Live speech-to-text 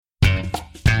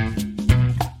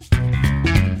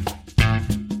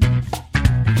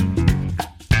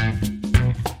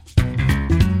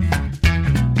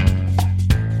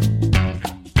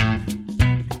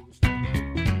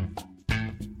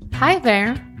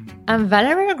I'm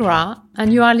Valeria Gra,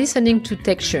 and you are listening to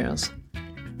Textures.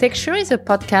 Texture is a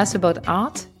podcast about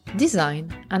art,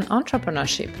 design, and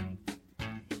entrepreneurship.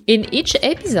 In each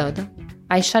episode,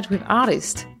 I chat with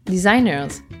artists,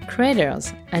 designers,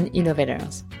 creators, and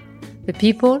innovators, the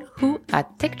people who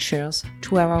add textures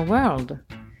to our world.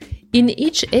 In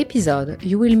each episode,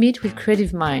 you will meet with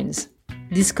creative minds,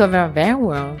 discover their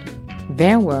world,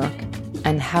 their work,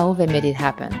 and how they made it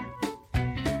happen.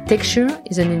 Texture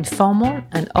is an informal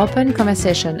and open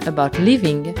conversation about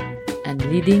living and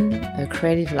leading a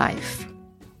creative life.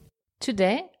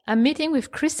 Today, I'm meeting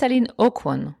with Crystalline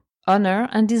Okwon, owner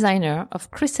and designer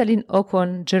of Crystalline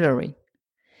Okwon Jewelry.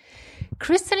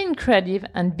 Crystalline creative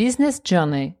and business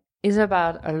journey is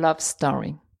about a love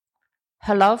story.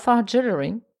 Her love for her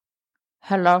jewelry,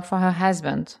 her love for her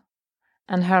husband,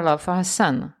 and her love for her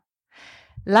son.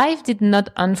 Life did not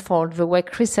unfold the way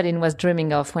Crystalline was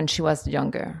dreaming of when she was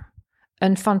younger.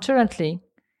 Unfortunately,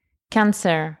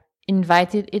 cancer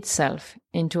invited itself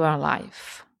into her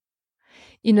life.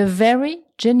 In a very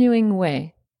genuine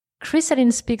way,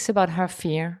 Crystalline speaks about her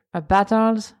fear, her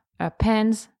battles, her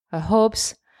pains, her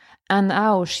hopes, and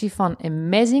how she found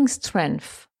amazing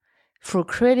strength through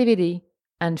creativity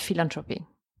and philanthropy.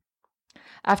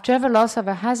 After the loss of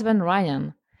her husband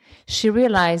Ryan, she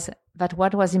realized that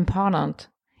what was important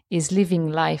is living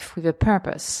life with a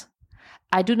purpose.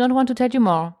 I do not want to tell you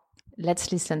more. Let's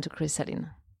listen to Crystalline.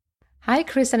 Hi,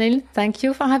 Crystalline. Thank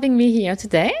you for having me here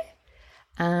today.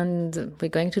 And we're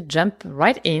going to jump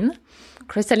right in.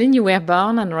 Crystalline, you were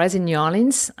born and raised in New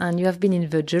Orleans, and you have been in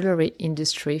the jewelry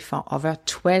industry for over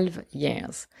 12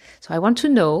 years. So I want to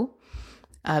know,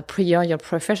 prior your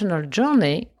professional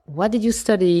journey, what did you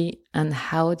study and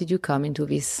how did you come into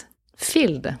this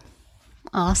field?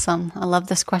 Awesome. I love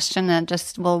this question. And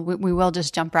we will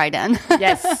just jump right in.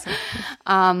 Yes.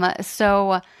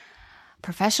 So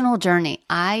professional journey.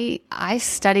 I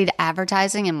studied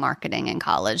advertising and marketing in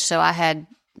college. So I had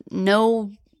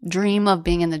no dream of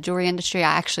being in the jewelry industry.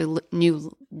 I actually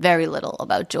knew very little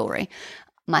about jewelry.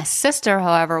 My sister,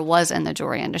 however, was in the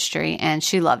jewelry industry and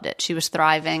she loved it. She was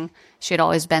thriving. She had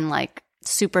always been like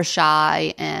super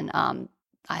shy, and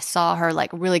I saw her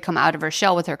like really come out of her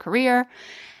shell with her career.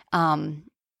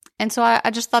 And so I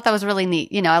just thought that was really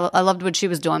neat. You know, I loved what she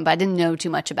was doing, but I didn't know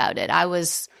too much about it. I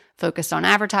was focused on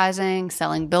advertising,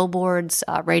 selling billboards,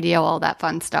 radio, all that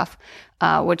fun stuff,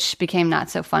 which became not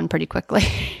so fun pretty quickly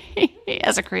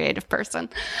as a creative person.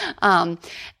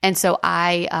 And so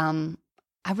I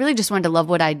really just wanted to love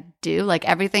what I do. Like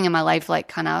everything in my life, like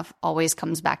kind of always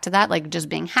comes back to that, like just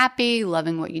being happy,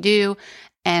 loving what you do.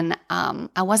 And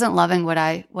I wasn't loving what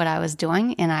I was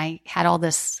doing, and I had all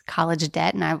this college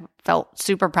debt, and I felt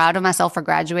super proud of myself for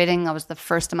graduating. I was the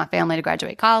first in my family to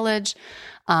graduate college,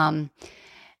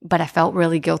 but I felt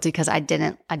really guilty because I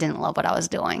didn't love what I was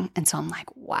doing. And so I'm like,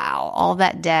 wow, all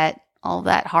that debt, all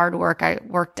that hard work I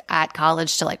worked at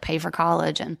college to like pay for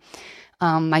college, and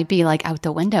might be like out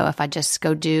the window if I just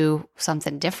go do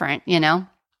something different, you know.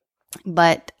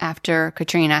 But after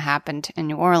Katrina happened in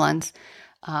New Orleans,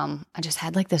 I just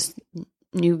had like this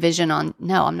new vision on,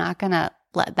 no, I'm not going to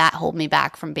let that hold me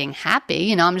back from being happy.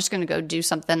 You know, I'm just going to go do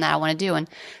something that I want to do. And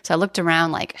so I looked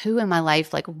around like who in my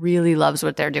life like really loves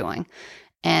what they're doing.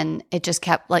 And it just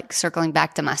kept like circling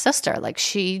back to my sister. Like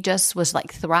she just was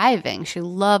like thriving. She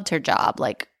loved her job,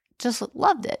 like just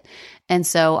loved it. And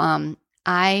so,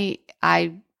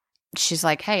 she's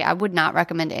like, hey, I would not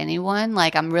recommend anyone.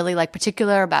 Like I'm really like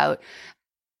particular about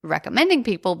recommending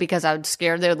people because I was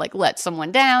scared they would like let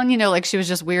someone down, you know, like she was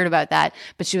just weird about that.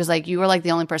 But she was like, you were like the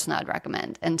only person I would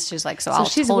recommend. And she's like, so I'll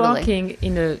she's totally. working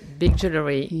in a big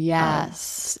jewelry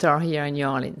store here in New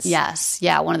Orleans. Yes.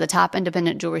 Yeah. One of the top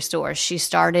independent jewelry stores. She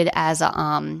started as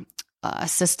a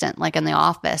assistant, like in the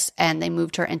office, and they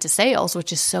moved her into sales,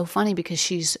 which is so funny because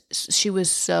she was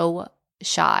so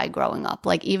shy growing up.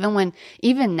 Like even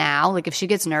now, like if she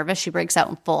gets nervous, she breaks out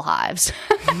in full hives.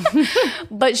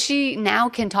 But she now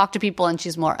can talk to people and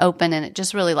she's more open, and it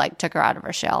just really like took her out of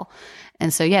her shell.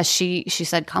 And so yeah, she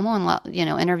said, come on, you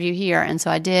know, interview here. And so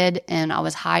I did, and I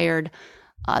was hired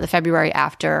the February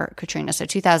after Katrina. So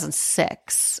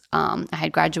 2006, I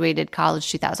had graduated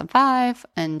college 2005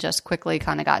 and just quickly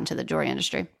kind of got into the jewelry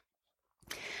industry.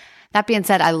 That being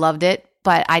said, I loved it,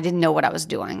 but I didn't know what I was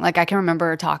doing. Like I can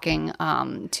remember talking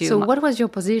to. So what was your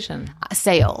position?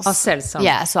 Sales. Oh, sales. Sorry.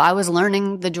 Yeah. So I was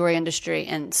learning the jewelry industry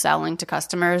and selling to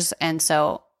customers. And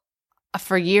so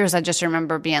for years, I just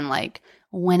remember being like,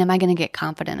 when am I going to get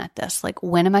confident at this? Like,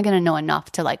 when am I going to know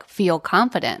enough to like feel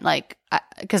confident? Like,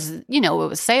 because, you know, it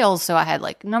was sales. So I had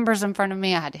like numbers in front of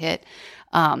me I had to hit.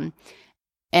 And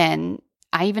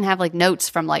I even have like notes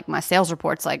from like my sales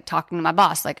reports, like talking to my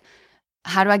boss, like,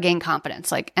 how do I gain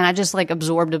confidence? Like, and I just like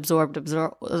absorbed,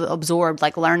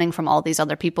 like learning from all these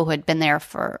other people who had been there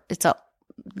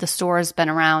the store has been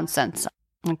around since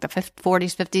like the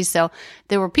 40s, 50s. So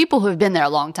there were people who have been there a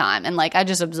long time. And like, I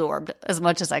just absorbed as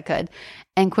much as I could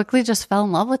and quickly just fell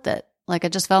in love with it. Like I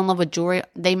just fell in love with jewelry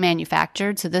they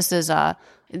manufactured. So this is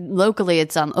locally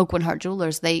it's Oak Heart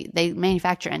Jewelers. They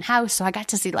manufacture in-house. So I got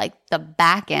to see like the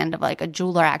back end of like a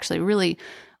jeweler actually really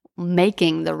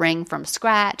making the ring from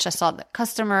scratch. I saw the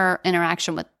customer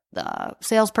interaction with the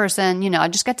salesperson. You know, I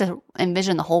just got to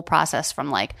envision the whole process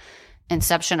from like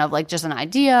inception of like just an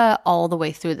idea all the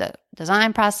way through the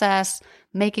design process,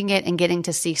 making it and getting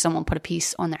to see someone put a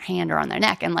piece on their hand or on their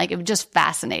neck. And like, it just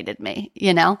fascinated me,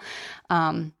 you know?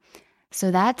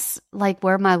 So that's like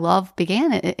where my love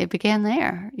began. It began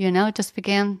there, you know, it just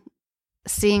began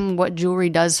seeing what jewelry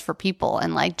does for people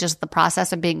and like just the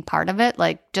process of being part of it,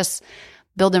 like just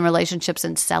building relationships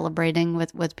and celebrating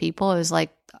with people. It was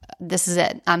like, this is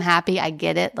it. I'm happy. I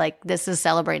get it. Like this is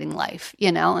celebrating life,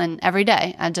 you know, and every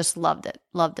day I just loved it.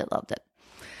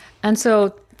 And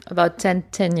so about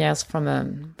 10 years from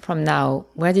now,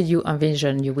 where did you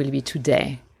envision you will be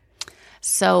today?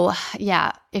 So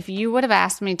yeah, if you would have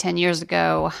asked me 10 years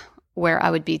ago where I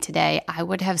would be today, I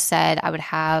would have said I would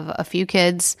have a few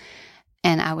kids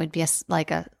and I would be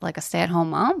like a stay-at-home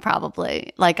mom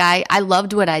probably. Like I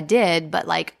loved what I did, but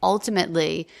like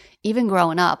ultimately, even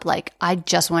growing up, like I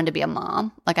just wanted to be a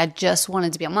mom. Like I just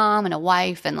wanted to be a mom and a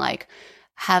wife and like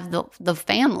have the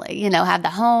family, you know, have the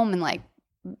home and like,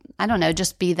 I don't know,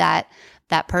 just be that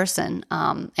person.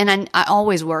 And I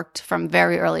always worked from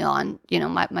very early on. You know,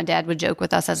 my dad would joke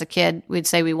with us as a kid. We'd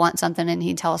say we want something and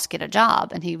he'd tell us to get a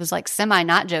job. And he was like semi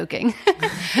not joking.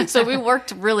 So we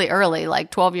worked really early,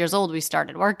 like 12 years old, we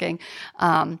started working.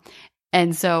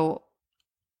 And so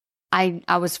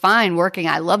I was fine working.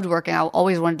 I loved working. I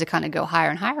always wanted to kind of go higher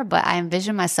and higher, but I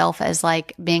envisioned myself as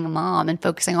like being a mom and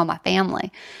focusing on my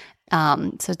family.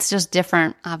 So it's just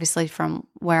different, obviously, from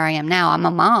where I am now. I'm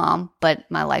a mom, but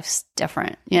my life's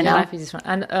different, you know? Your life is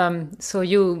different. And so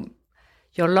your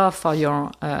love for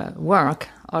your work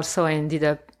also ended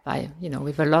up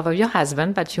with the love of your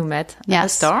husband that you met at the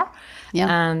store. Yeah.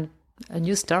 And a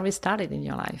new story started in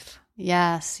your life.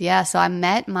 Yes. Yeah. So I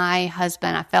met my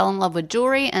husband. I fell in love with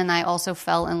jewelry and I also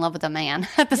fell in love with a man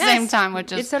at the same time,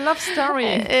 which is... It's a love story.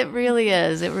 It really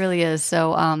is. It really is.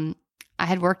 So, I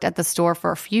had worked at the store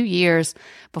for a few years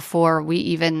before we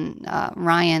even,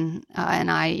 Ryan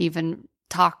and I even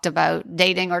talked about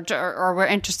dating or were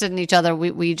interested in each other.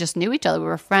 We just knew each other. We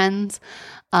were friends.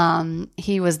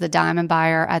 He was the diamond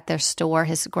buyer at their store.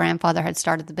 His grandfather had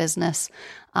started the business,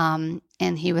 and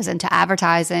he was into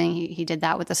advertising. He did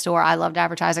that with the store. I loved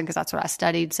advertising because that's what I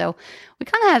studied. So we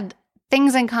kind of had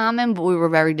things in common, but we were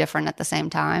very different at the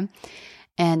same time.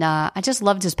 And I just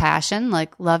loved his passion,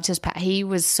 he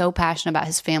was so passionate about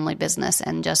his family business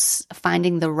and just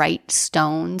finding the right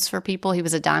stones for people. He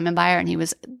was a diamond buyer and he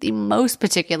was the most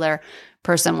particular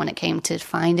person when it came to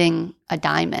finding a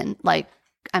diamond. Like,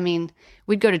 I mean,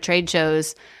 we'd go to trade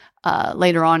shows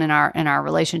later on in our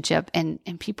relationship and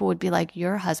people would be like,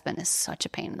 your husband is such a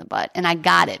pain in the butt. And I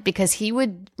got it because he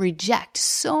would reject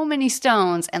so many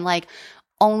stones and like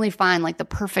only find like the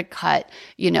perfect cut,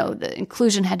 you know, the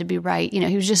inclusion had to be right. You know,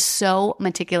 he was just so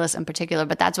meticulous and particular,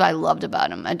 but that's what I loved about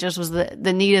him. It just was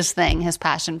the neatest thing, his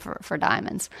passion for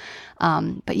diamonds.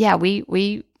 But yeah,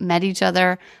 we met each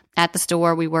other at the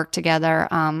store. We worked together.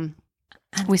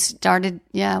 We started,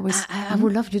 I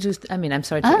would love you to, I'm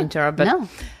sorry to interrupt, but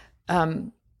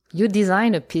no. You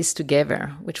designed a piece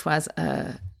together, which was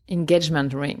an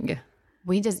engagement ring.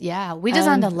 We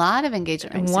designed a lot of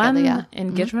engagement rings together. One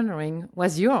engagement ring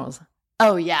was yours.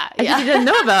 Oh yeah, yeah. I didn't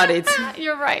know about it.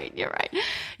 You're right.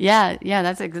 Yeah.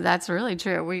 That's really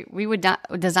true. We would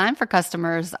design for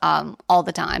customers all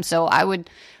the time. So I would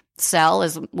sell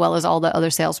as well as all the other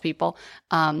salespeople.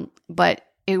 But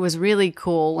it was really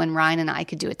cool when Ryan and I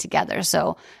could do it together.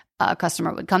 So a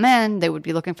customer would come in, they would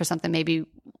be looking for something maybe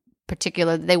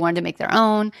particular they wanted to make their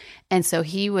own, and so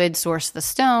he would source the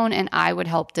stone and I would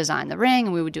help design the ring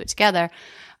and we would do it together.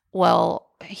 Well,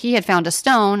 he had found a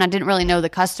stone. I didn't really know the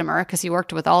customer because he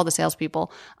worked with all the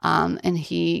salespeople, and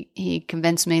he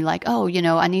convinced me like, oh, you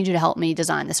know, I need you to help me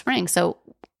design this ring. So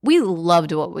we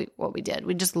loved what we did.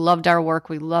 We just loved our work.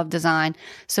 We loved design.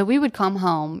 So we would come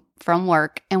home from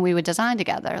work and we would design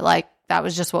together. Like that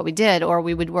was just what we did, or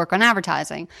we would work on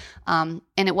advertising. And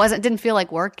it didn't feel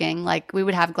like working. Like we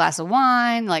would have a glass of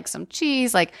wine, like some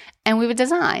cheese, and we would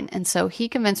design. And so he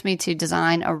convinced me to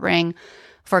design a ring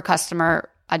for a customer.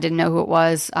 I didn't know who it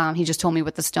was. He just told me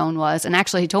what the stone was. And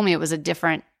actually he told me it was a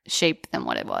different shape than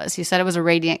what it was. He said it was a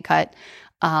radiant cut.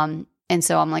 And And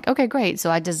so I'm like, okay, great.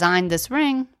 So I designed this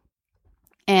ring,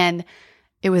 and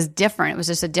it was different. It was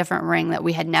just a different ring that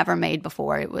we had never made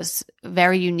before. It was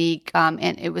very unique,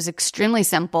 and it was extremely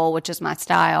simple, which is my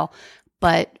style.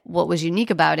 But what was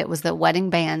unique about it was the wedding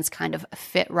bands kind of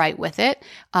fit right with it.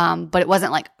 But it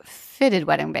wasn't like fitted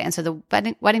wedding bands. So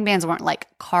the wedding bands weren't like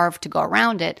carved to go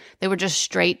around it. They were just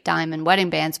straight diamond wedding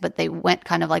bands, but they went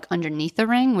kind of like underneath the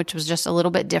ring, which was just a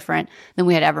little bit different than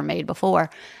we had ever made before.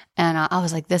 And I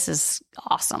was like, this is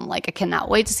awesome. Like, I cannot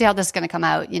wait to see how this is going to come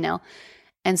out,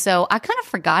 And so I kind of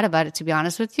forgot about it, to be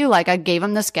honest with you. Like, I gave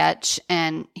him the sketch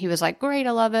and he was like, great,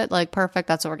 I love it. Like, perfect.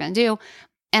 That's what we're going to do.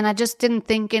 And I just didn't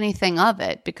think anything of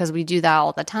it because we do that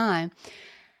all the time.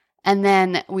 And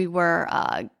then we were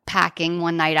packing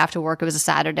one night after work. It was a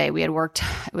Saturday. We had worked.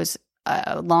 It was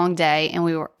a long day, and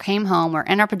we came home. We're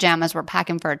in our pajamas. We're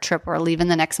packing for a trip. We're leaving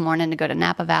the next morning to go to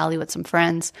Napa Valley with some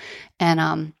friends.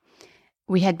 And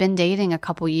we had been dating a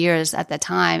couple years at the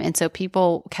time. And so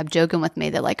people kept joking with me.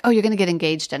 They're like, oh, you're going to get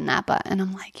engaged in Napa. And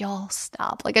I'm like, y'all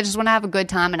stop. Like, I just want to have a good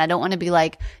time. And I don't want to be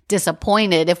like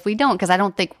disappointed if we don't, because I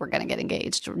don't think we're going to get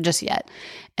engaged just yet.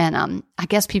 And I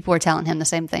guess people were telling him the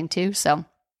same thing too. So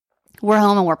we're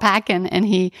home and we're packing. And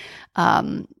he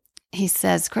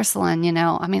says, Crystalline,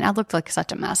 I looked like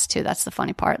such a mess too. That's the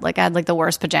funny part. Like, I had like the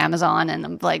worst pajamas on and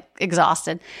I'm like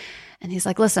exhausted. And he's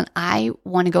like, listen, I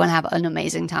want to go and have an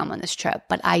amazing time on this trip,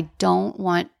 but I don't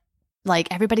want,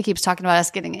 like, everybody keeps talking about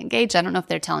us getting engaged. I don't know if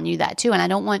they're telling you that too. And I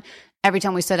don't want every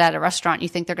time we sit at a restaurant, you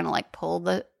think they're going to like pull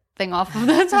the thing off of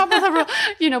the top of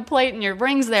the, plate and your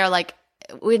ring's there. Like,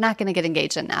 we're not going to get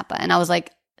engaged in Napa. And I was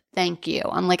like, thank you.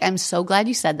 I'm like, I'm so glad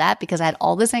you said that because I had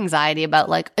all this anxiety about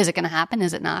like, is it going to happen?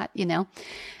 Is it not?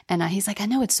 And he's like, I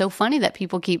know, it's so funny that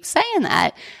people keep saying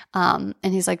that. And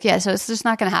he's like, yeah, so it's just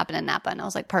not going to happen in Napa. And I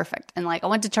was like, perfect. And like, I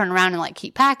went to turn around and like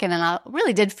keep packing, and I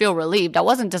really did feel relieved. I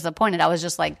wasn't disappointed. I was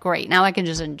just like, great, now I can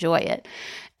just enjoy it.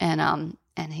 And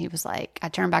he was like, I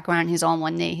turned back around and he's on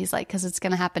one knee. He's like, because it's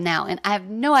going to happen now. And I have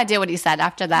no idea what he said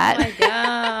after that. Oh my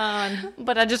God.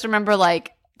 But I just remember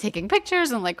like taking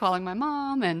pictures and like calling my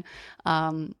mom and,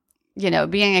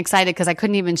 being excited because I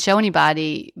couldn't even show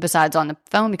anybody besides on the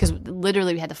phone because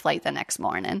literally we had the flight the next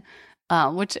morning,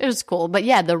 which is cool. But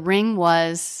yeah, the ring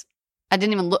was, I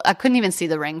couldn't even see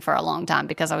the ring for a long time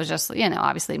because I was just,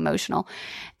 obviously emotional.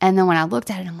 And then when I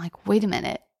looked at it, I'm like, wait a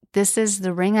minute, this is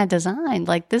the ring I designed.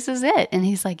 Like, this is it. And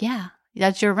he's like, yeah,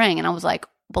 that's your ring. And I was like,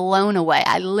 blown away.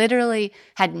 I literally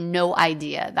had no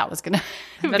idea that was going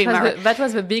to be my ring. That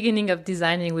was the beginning of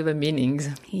designing with the meanings.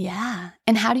 Yeah.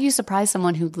 And how do you surprise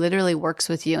someone who literally works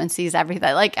with you and sees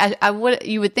everything? Like,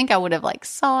 you would think I would have like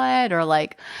saw it or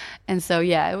like, and so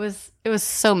yeah, it was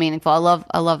so meaningful.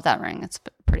 I love that ring. It's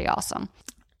pretty awesome.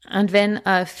 And then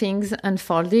things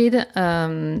unfolded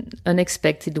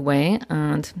unexpected way,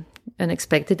 and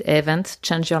unexpected event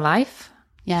changed your life.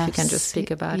 Yeah, you can just speak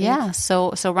about it. Yeah,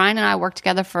 so Ryan and I worked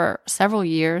together for several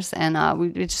years, and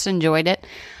we just enjoyed it.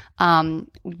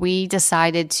 We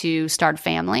decided to start a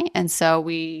family, and so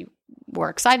we were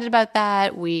excited about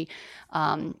that. We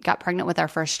got pregnant with our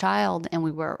first child, and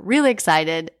we were really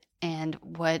excited. And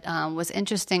what was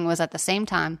interesting was at the same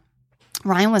time,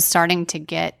 Ryan was starting to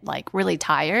get like really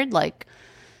tired, like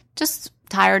just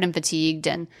tired and fatigued,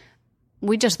 and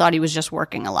we just thought he was just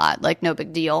working a lot, like no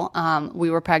big deal.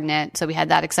 We were pregnant, so we had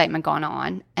that excitement going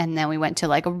on. And then we went to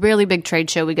like a really big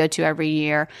trade show we go to every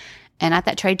year. And at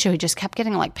that trade show, he just kept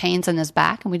getting like pains in his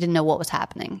back, and we didn't know what was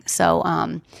happening.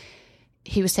 So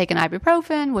he was taking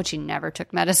ibuprofen, which he never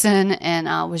took medicine,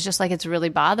 and was just like, it's really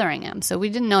bothering him. So we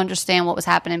didn't understand what was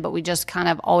happening, but we just kind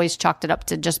of always chalked it up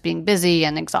to just being busy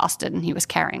and exhausted. And he was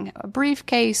carrying a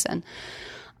briefcase. And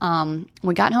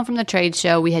we got home from the trade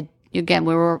show. We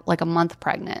were like a month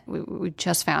pregnant. We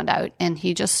just found out. And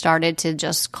he just started to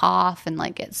just cough and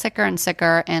like get sicker and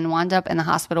sicker and wound up in the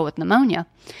hospital with pneumonia.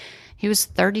 He was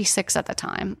 36 at the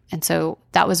time. And so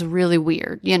that was really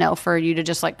weird, for you to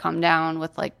just like come down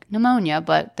with like pneumonia.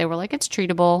 But they were like, it's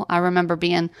treatable. I remember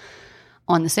being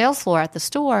on the sales floor at the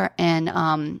store,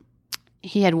 and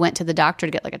he had went to the doctor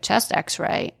to get like a chest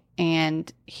x-ray.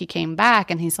 And he came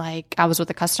back and he's like, I was with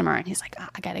a customer, and he's like,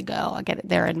 I got to go.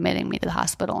 They're admitting me to the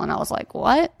hospital. And I was like,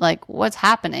 what? Like, what's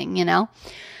happening?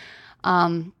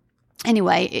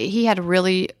 Anyway, he had a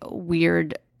really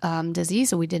weird disease,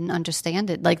 so we didn't understand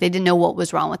it. Like, they didn't know what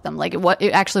was wrong with them. Like,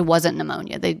 it actually wasn't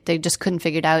pneumonia. They just couldn't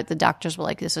figure it out. The doctors were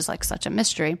like, this is like such a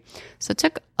mystery. So it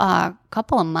took a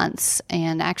couple of months.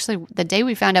 And actually, the day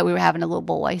we found out we were having a little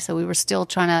boy, so we were still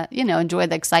trying to, enjoy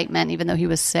the excitement, even though he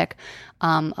was sick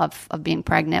of being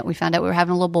pregnant. We found out we were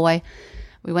having a little boy.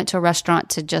 We went to a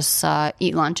restaurant to just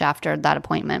eat lunch after that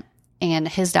appointment. And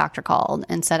his doctor called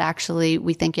and said, actually,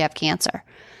 we think you have cancer.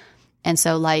 And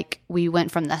so like we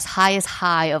went from this highest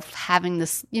high of having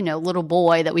this, little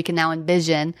boy that we can now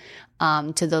envision,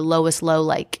 to the lowest low,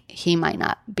 like he might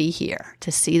not be here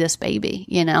to see this baby,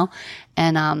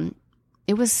 and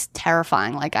it was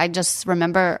terrifying. Like I just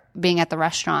remember being at the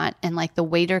restaurant and like the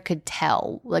waiter could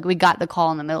tell, like we got the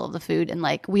call in the middle of the food and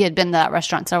like we had been to that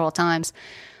restaurant several times,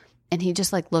 and he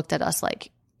just like looked at us like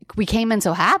we came in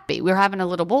so happy. We were having a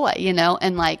little boy,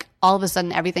 and like all of a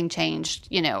sudden everything changed,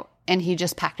 and he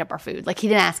just packed up our food. Like he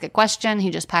didn't ask a question. He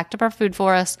just packed up our food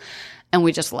for us and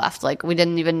we just left. Like we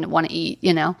didn't even want to eat,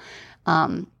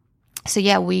 So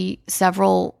yeah, it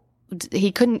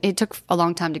took a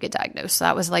long time to get diagnosed. So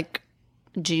that was like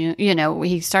June,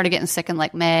 he started getting sick in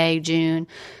like May, June.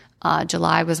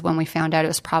 July was when we found out it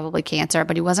was probably cancer,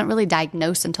 but he wasn't really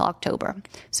diagnosed until October.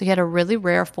 So he had a really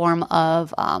rare form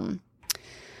of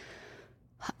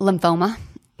lymphoma.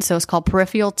 So it's called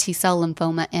peripheral T-cell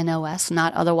lymphoma, NOS,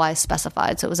 not otherwise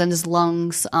specified. So it was in his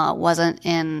lungs, wasn't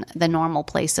in the normal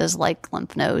places like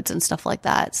lymph nodes and stuff like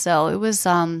that. So it was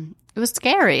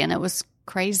scary and it was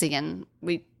crazy. And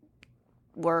we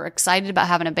were excited about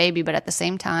having a baby, but at the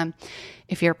same time,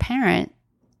 if you're a parent,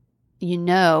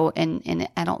 and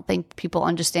I don't think people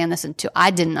understand this I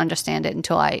didn't understand it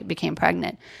until I became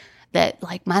pregnant, that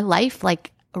like my life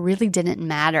like really didn't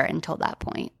matter until that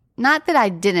point. Not that I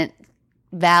didn't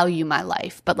value my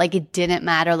life, but like it didn't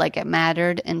matter like it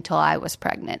mattered until I was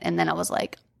pregnant. And then I was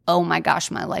like, oh my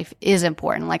gosh, my life is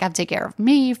important. Like I have to take care of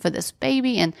me for this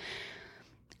baby. And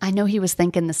I know he was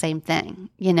thinking the same thing,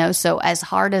 So as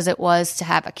hard as it was to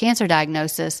have a cancer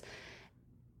diagnosis,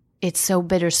 it's so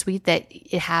bittersweet that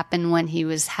it happened when he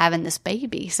was having this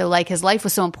baby. So like his life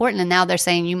was so important. And now they're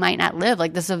saying you might not live.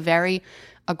 Like this is a very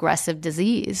aggressive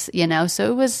disease,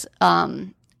 So it was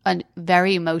a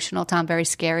very emotional time, very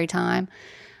scary time.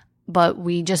 But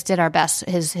we just did our best.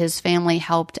 His family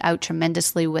helped out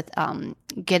tremendously with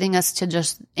getting us to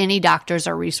just any doctors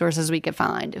or resources we could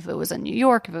find. If it was in New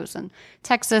York, if it was in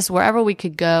Texas, wherever we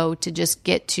could go to just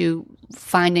get to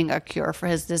finding a cure for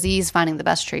his disease, finding the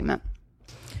best treatment.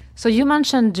 So you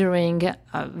mentioned during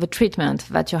the treatment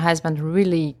that your husband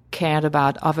really cared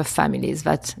about other families,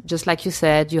 that just like you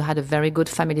said, you had a very good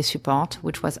family support,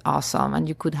 which was awesome, and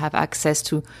you could have access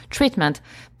to treatment,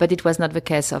 but it was not the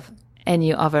case of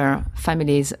any other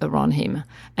families around him.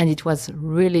 And it was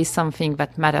really something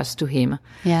that matters to him.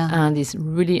 Yeah. And he's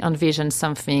really envisioned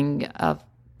something of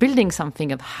building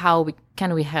something of how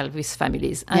can we help these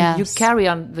families. And yes. You carry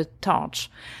on the torch.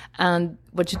 And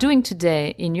what you're doing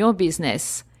today in your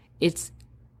business, it's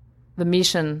the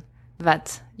mission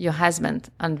that your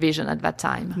husband envisioned at that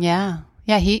time. Yeah.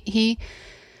 Yeah. He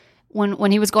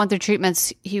when he was going through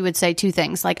treatments, he would say two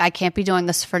things. Like, I can't be doing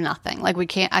this for nothing. Like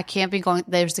I can't be going,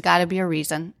 there's gotta be a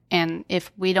reason. And if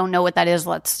we don't know what that is,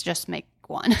 let's just make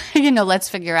one, let's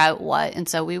figure out what. And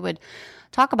so we would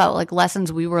talk about like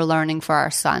lessons we were learning for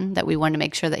our son that we wanted to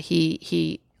make sure that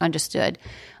he understood.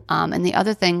 And the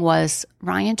other thing was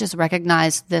Ryan just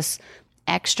recognized this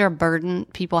extra burden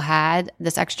people had,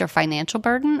 this extra financial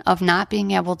burden of not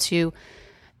being able to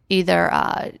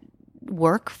either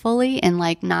work fully and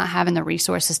like not having the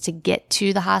resources to get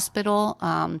to the hospital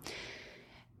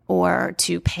or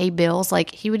to pay bills. Like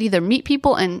he would either meet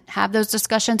people and have those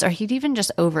discussions, or he'd even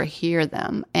just overhear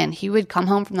them. And he would come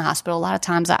home from the hospital. A lot of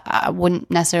times I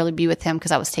wouldn't necessarily be with him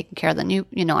because I was taking care of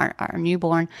the our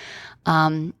newborn.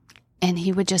 And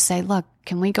he would just say, look,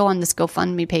 can we go on this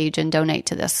GoFundMe page and donate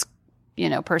to this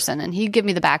person? And he'd give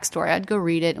me the backstory. I'd go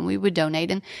read it and we would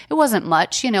donate. And it wasn't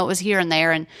much, it was here and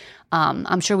there. And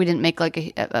I'm sure we didn't make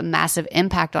like a massive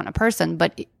impact on a person,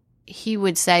 but he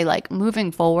would say like,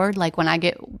 moving forward, like when I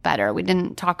get better, we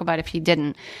didn't talk about if he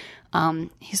didn't.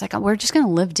 He's like, we're just going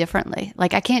to live differently.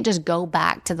 Like I can't just go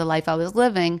back to the life I was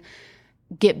living,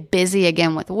 get busy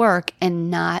again with work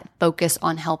and not focus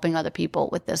on helping other people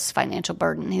with this financial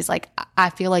burden. He's like, I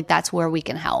feel like that's where we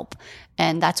can help.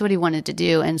 And that's what he wanted to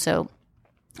do. And so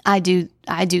I do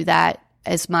that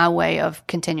as my way of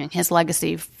continuing his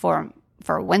legacy for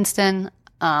Winston,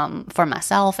 for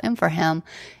myself and for him,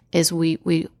 is we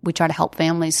try to help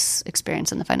families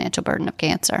experiencing the financial burden of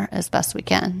cancer as best we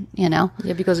can, Yeah,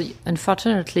 because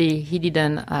unfortunately he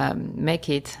didn't make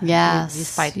it. Yes.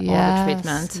 Despite all the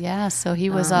treatment. Yeah, so he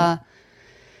was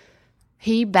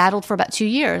he battled for about 2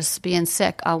 years being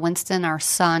sick. Winston, our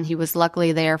son, he was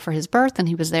luckily there for his birth, and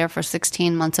he was there for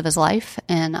 16 months of his life.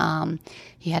 And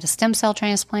he had a stem cell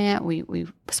transplant. We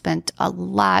spent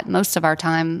most of our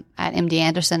time at MD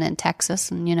Anderson in Texas.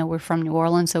 And, we're from New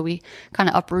Orleans, so we kind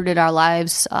of uprooted our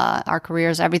lives, our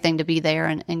careers, everything to be there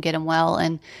and get him well.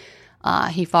 And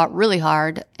he fought really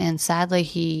hard. And sadly,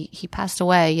 he passed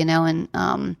away,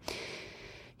 and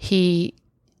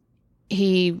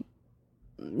he,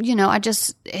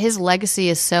 his legacy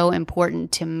is so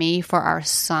important to me for our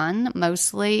son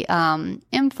mostly,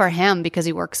 and for him because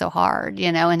he worked so hard,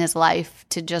 in his life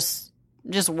to just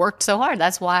worked so hard.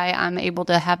 That's why I'm able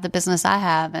to have the business I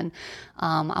have. And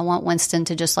I want Winston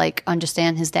to just like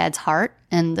understand his dad's heart.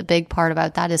 And the big part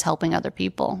about that is helping other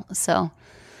people. So,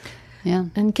 yeah.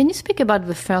 And can you speak about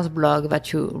the first blog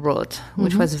that you wrote,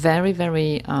 which was very,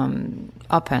 very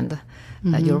opened?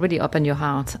 You really opened your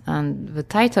heart. And the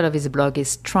title of his blog is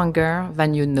Stronger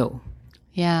Than You Know.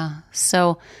 Yeah.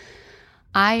 So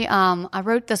I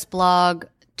wrote this blog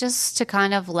just to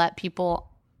kind of let people.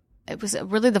 It was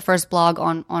really the first blog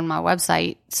on my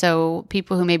website. So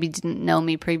people who maybe didn't know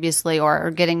me previously or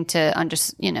are getting to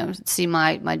see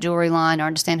my jewelry line or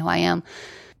understand who I am,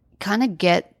 kind of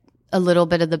get a little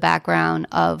bit of the background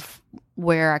of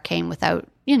where I came without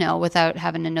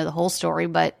having to know the whole story.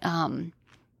 But I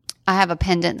have a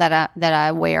pendant that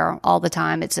I wear all the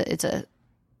time.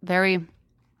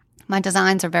 My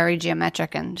designs are very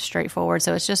geometric and straightforward.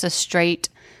 So it's just a straight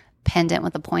pendant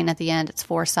with a point at the end. It's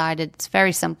 4-sided. It's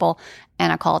very simple.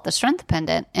 And I call it the strength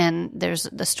pendant. And there's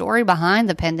the story behind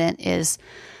the pendant is,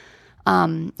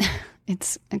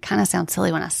 it kind of sounds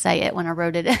silly when I say it, when I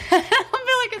wrote it. I feel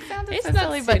like it sounded so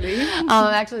silly, but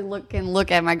I actually can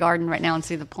look at my garden right now and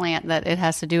see the plant that it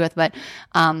has to do with. But,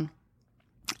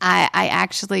 I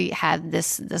actually had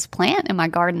this plant in my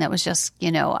garden that was just,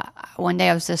 one day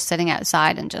I was just sitting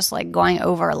outside and just like going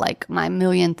over like my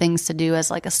million things to do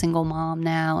as like a single mom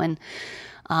now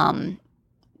and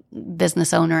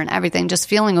business owner and everything, just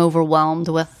feeling overwhelmed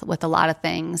with a lot of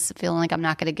things, feeling like I'm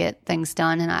not going to get things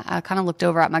done. And I kind of looked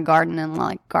over at my garden and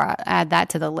like add that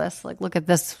to the list. Like, look at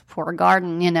this poor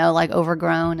garden, like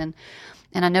overgrown. And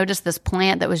I noticed this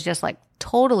plant that was just like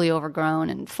totally overgrown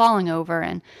and falling over.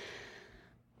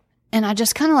 And I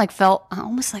just kind of like I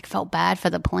almost felt bad for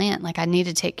the plant. Like I need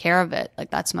to take care of it. Like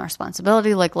that's my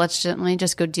responsibility. Like let me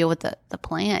just go deal with the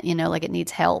plant, like it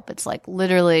needs help. It's like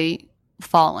literally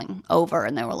falling over.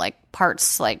 And there were like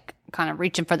parts like kind of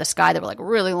reaching for the sky that were like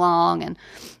really long. And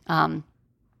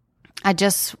I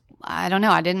don't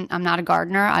know. I'm not a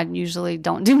gardener. I usually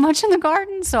don't do much in the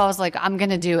garden. So I was like, I'm going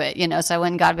to do it, So I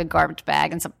went and got a big garbage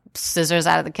bag and some scissors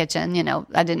out of the kitchen.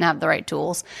 I didn't have the right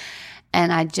tools.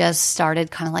 And I just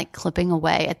started kind of like clipping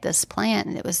away at this plant.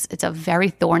 And it's a very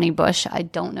thorny bush. I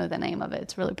don't know the name of it.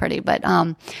 It's really pretty. But,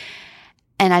 and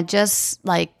I just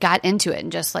like got into it and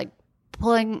just like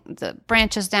pulling the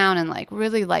branches down and like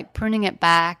really like pruning it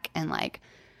back and like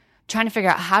trying to figure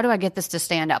out how do I get this to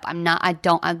stand up? I'm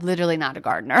literally not a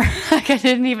gardener. Like I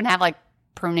didn't even have like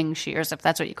pruning shears, if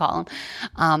that's what you call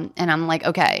them. And I'm like,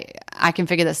 okay, I can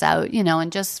figure this out,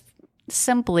 and just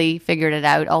simply figured it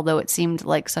out, although it seemed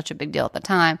like such a big deal at the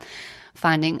time.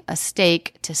 Finding a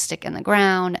stake to stick in the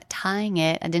ground, tying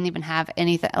it. I didn't even have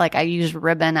anything. Like I used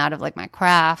ribbon out of like my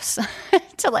crafts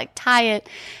to like tie it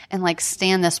and like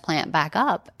stand this plant back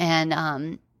up. And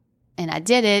I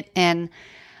did it, and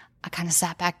I kind of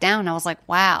sat back down. And I was like,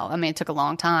 wow. I mean, it took a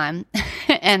long time.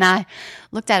 And I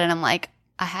looked at it and I'm like,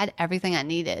 I had everything I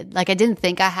needed. Like I didn't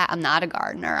think I'm not a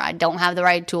gardener. I don't have the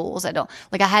right tools. I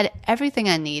had everything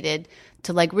I needed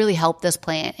to like really help this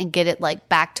plant and get it like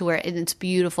back to where it's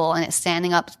beautiful and it's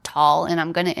standing up tall, and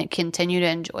I'm going to continue to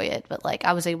enjoy it. But like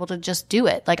I was able to just do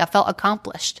it. Like I felt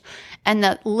accomplished. And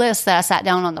the list that I sat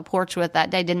down on the porch with that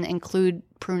day didn't include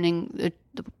pruning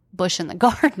the bush in the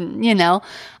garden,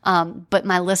 but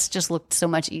my list just looked so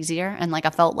much easier. And like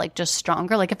I felt like just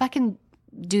stronger. Like if I can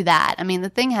do that. I mean, the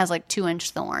thing has like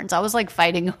 2-inch thorns. I was like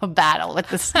fighting a battle with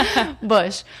this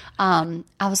bush. I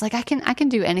was like, I can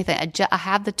do anything. I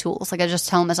have the tools. Like I just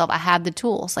tell myself, I have the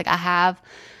tools. Like I have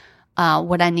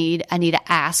what I need. I need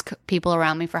to ask people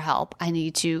around me for help. I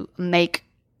need to make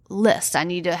lists. I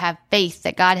need to have faith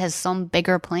that God has some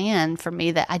bigger plan for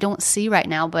me that I don't see right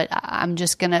now, but I'm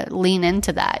just going to lean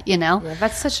into that, Yeah,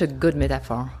 that's such a good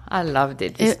metaphor. I loved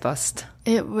it, this post.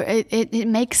 It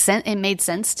makes sense. It made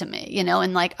sense to me,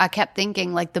 and like I kept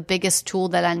thinking like the biggest tool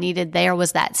that I needed there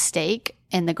was that stake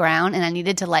in the ground, and I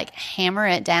needed to like hammer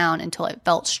it down until it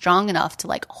felt strong enough to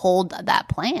like hold that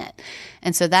plant.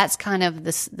 And so that's kind of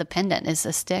the pendant is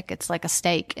a stick. It's like a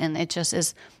stake, and it just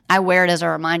is. I wear it as a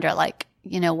reminder, like,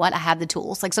 you know what, I have the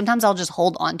tools. Like sometimes I'll just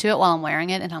hold on to it while I'm wearing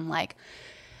it, and I'm like,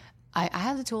 I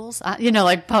have the tools,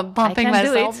 like pumping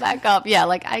myself back up. Yeah,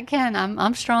 like I can,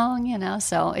 I'm strong,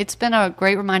 So it's been a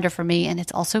great reminder for me. And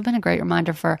it's also been a great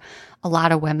reminder for a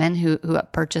lot of women who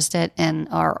have purchased it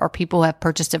or people who have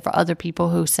purchased it for other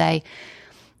people who say,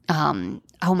 oh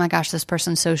my gosh, this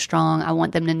person's so strong. I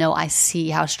want them to know I see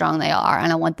how strong they are, and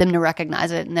I want them to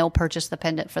recognize it, and they'll purchase the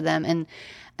pendant for them.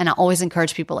 And And I always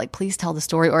encourage people like, please tell the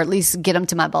story, or at least get them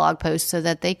to my blog post so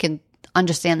that they can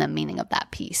understand the meaning of that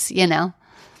piece, you know?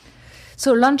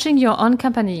 So launching your own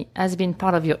company has been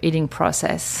part of your healing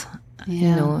process, you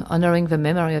know, honoring the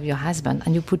memory of your husband.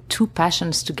 And you put two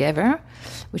passions together,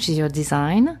 which is your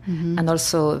design and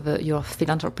also your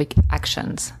philanthropic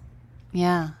actions.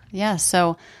 Yeah. Yeah.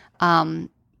 So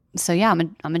I'm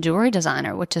a jewelry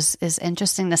designer, which is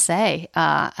interesting to say.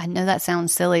 I know that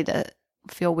sounds silly to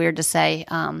feel weird to say.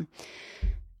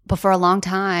 But for a long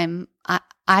time,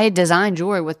 I designed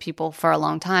jewelry with people for a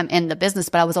long time in the business,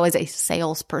 but I was always a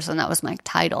salesperson. That was my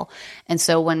title. And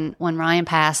so when Ryan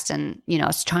passed and, you know, I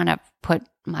was trying to put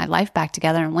my life back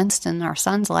together and Winston, our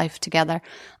son's life together,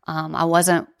 I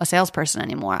wasn't a salesperson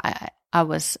anymore. I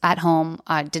was at home.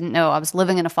 I didn't know. I was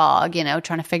living in a fog, you know,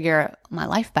 trying to figure my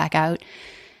life back out.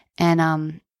 And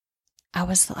I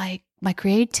was like, my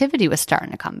creativity was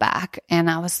starting to come back. And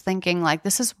I was thinking like,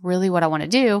 this is really what I want to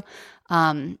do.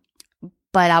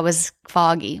 But I was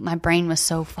foggy. My brain was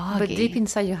so foggy. But deep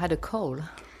inside you had a call.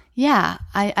 Yeah,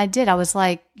 I did. I was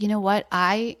like, you know what?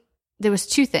 There was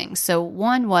two things. So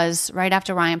one was right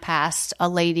after Ryan passed, a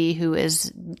lady who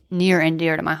is near and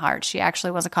dear to my heart. She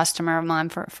actually was a customer of mine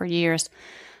for years.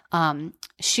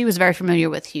 She was very familiar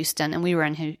with Houston, and we were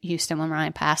in Houston when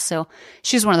Ryan passed. So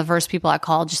she was one of the first people I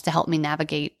called just to help me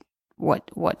navigate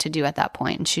what to do at that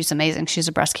point. And she's amazing. She's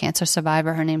a breast cancer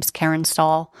survivor. Her name's Karen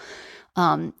Stahl.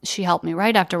 She helped me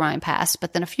right after Ryan passed.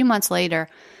 But then a few months later,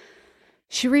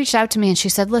 she reached out to me and she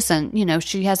said, listen, you know,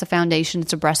 she has a foundation.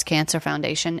 It's a breast cancer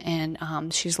foundation.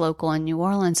 And she's local in New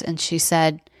Orleans. And she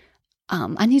said,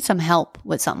 I need some help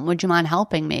with something. Would you mind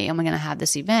helping me? I'm going to have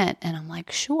this event. And I'm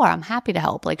like, sure, I'm happy to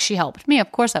help. Like she helped me.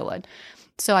 Of course I would.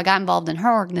 So I got involved in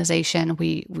her organization.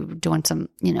 We were doing some,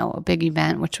 you know, a big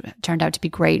event, which turned out to be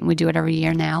great. And we do it every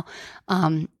year now.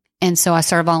 And so I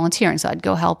started volunteering. So I'd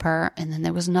go help her. And then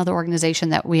there was another organization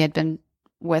that we had been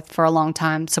with for a long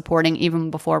time, supporting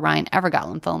even before Ryan ever got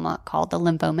lymphoma, called the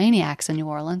Lymphomaniacs in New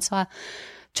Orleans. So I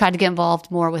tried to get involved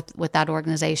more with that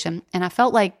organization. And I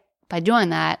felt like by doing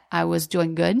that, I was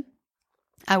doing good.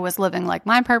 I was living like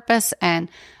my purpose and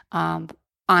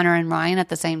honoring Ryan at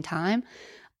the same time.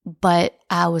 But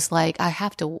I was like, I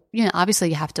have to, you know, obviously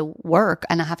you have to work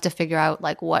and I have to figure out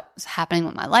like what's happening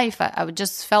with my life. I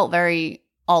just felt very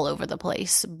all over the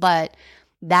place, but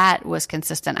that was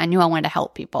consistent. I knew I wanted to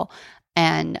help people.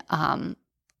 And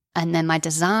then my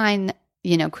design,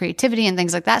 you know, creativity and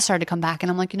things like that started to come back. And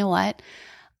I'm like, you know what?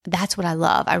 That's what I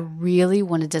love. I really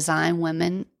want to design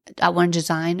women. I want to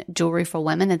design jewelry for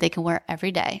women that they can wear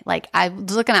every day. Like I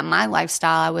was looking at my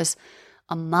lifestyle. I was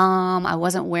a mom. I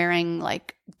wasn't wearing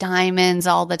like diamonds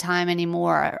all the time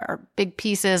anymore or big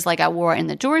pieces like I wore in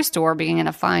the jewelry store, being in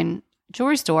a fine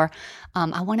jewelry store.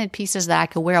 I wanted pieces that I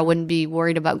could wear. I wouldn't be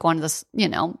worried about going to this, you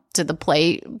know, to the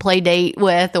play date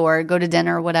with or go to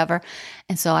dinner or whatever.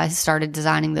 And so I started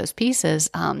designing those pieces.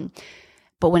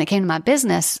 But when it came to my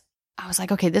business, I was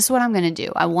like, okay, this is what I'm going to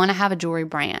do. I want to have a jewelry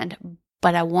brand,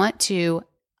 but I want to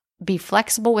be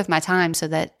flexible with my time so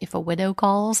that if a widow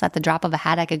calls at the drop of a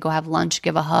hat, I could go have lunch,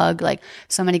 give a hug. Like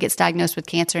somebody gets diagnosed with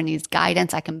cancer and needs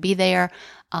guidance, I can be there.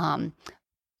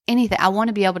 Anything. I want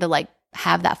to be able to like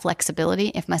have that flexibility.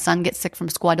 If my son gets sick from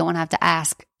school, I don't want to have to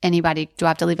ask anybody, do I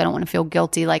have to leave? I don't want to feel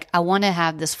guilty. Like I want to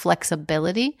have this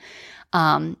flexibility.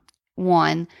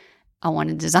 One, I want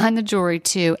to design the jewelry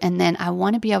too. And then I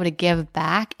want to be able to give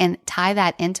back and tie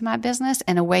that into my business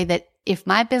in a way that if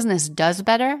my business does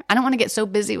better, I don't want to get so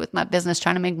busy with my business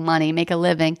trying to make money, make a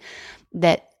living,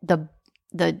 that the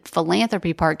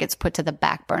philanthropy part gets put to the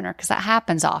back burner, because that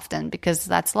happens often because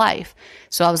that's life.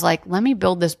 So I was like, let me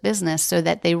build this business so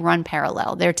that they run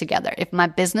parallel. They're together. If my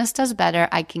business does better,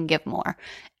 I can give more.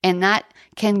 And that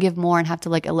can give more and have to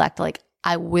like elect, like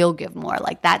I will give more.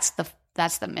 Like that's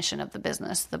the mission of the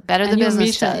business. The better the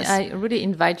business does. I really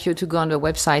invite you to go on the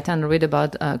website and read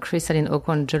about Crystalline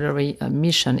Aucoin Jewelry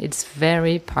mission. It's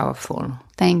very powerful.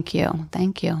 Thank you.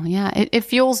 Thank you. Yeah, it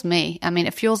fuels me. I mean,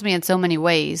 it fuels me in so many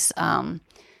ways.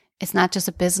 It's not just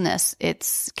a business.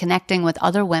 It's connecting with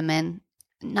other women.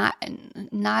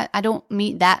 I don't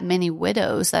meet that many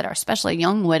widows that are, especially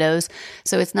young widows.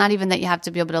 So it's not even that you have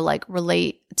to be able to like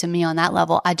relate to me on that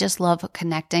level. I just love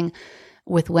connecting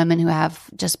with women who have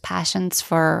just passions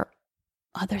for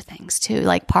other things too.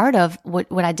 Like part of what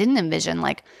I didn't envision,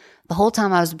 like the whole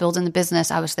time I was building the business,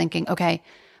 I was thinking, okay,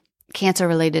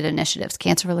 cancer-related initiatives,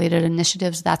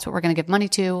 that's what we're going to give money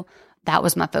to. That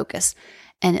was my focus.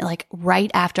 And like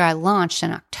right after I launched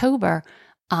in October,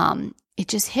 it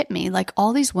just hit me like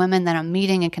all these women that I'm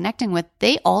meeting and connecting with,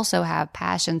 they also have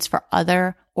passions for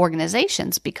other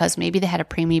organizations because maybe they had a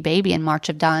preemie baby and March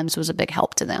of Dimes was a big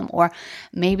help to them, or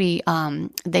maybe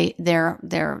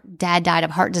their dad died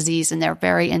of heart disease and they're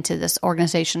very into this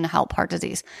organization to help heart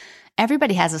disease.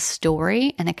 Everybody has a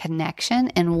story and a connection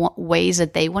and ways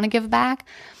that they want to give back.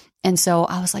 And so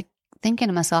I was like thinking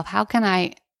to myself, how can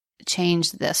I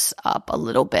change this up a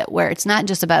little bit where it's not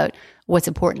just about what's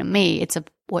important to me, it's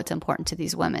what's important to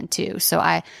these women too. So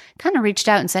I kind of reached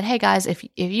out and said, hey guys, if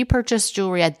you purchase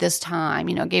jewelry at this time,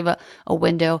 gave a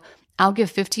window, I'll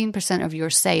give 15% of your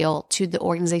sale to the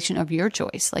organization of your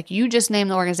choice. Like you just name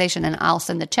the organization and I'll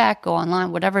send the check, go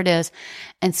online, whatever it is.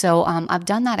 And so I've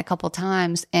done that a couple of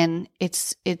times and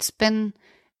it's been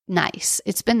nice.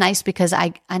 It's been nice because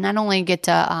I not only get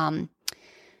to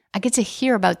I get to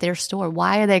hear about their store.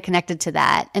 Why are they connected to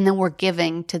that? And then we're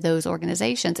giving to those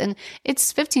organizations. And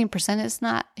it's 15%. It's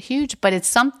not huge, but it's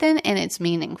something and it's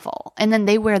meaningful. And then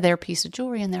they wear their piece of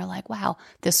jewelry and they're like, wow,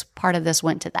 this part of this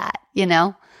went to that,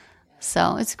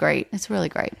 So it's great. It's really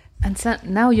great. And so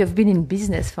now you've been in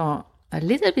business for a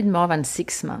little bit more than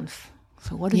 6 months.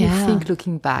 So what do you think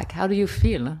looking back? How do you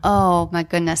feel? Oh, my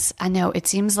goodness. I know it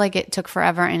seems like it took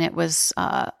forever and it was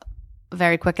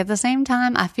very quick at the same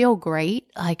time. I feel great.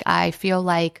 Like I feel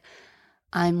like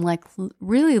I'm like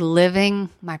really living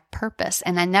my purpose.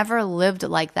 And I never lived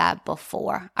like that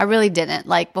before. I really didn't.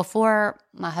 Like before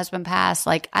my husband passed,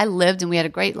 like I lived and we had a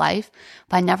great life,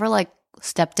 but I never like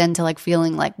stepped into like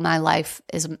feeling like my life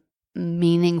is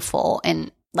meaningful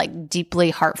and like deeply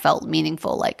heartfelt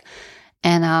meaningful.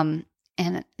 And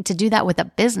to do that with a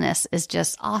business is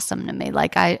just awesome to me.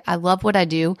 Like I love what I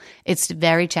do. It's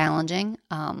very challenging.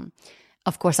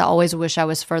 Of course, I always wish I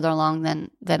was further along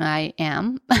than I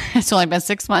am. It's only been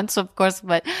 6 months, of course,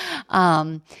 but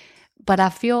I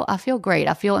feel great.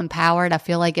 I feel empowered. I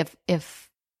feel like if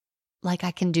like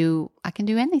I can do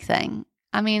anything.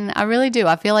 I mean, I really do.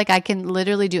 I feel like I can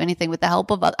literally do anything with the help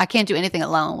of. I can't do anything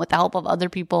alone. With the help of other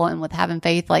people and with having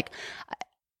faith, like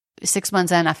 6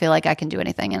 months in, I feel like I can do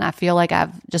anything, and I feel like I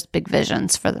have just big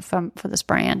visions for this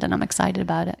brand, and I'm excited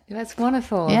about it. That's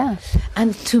wonderful. Yeah.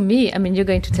 And to me, I mean, you're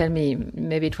going to tell me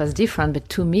maybe it was different, but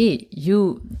to me,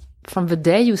 from the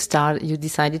day you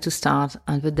decided to start,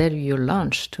 and the day you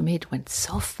launched, to me, it went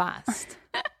so fast.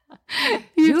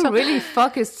 You really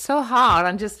focused so hard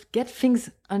and just get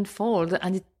things unfold.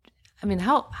 And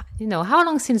how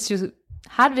long since you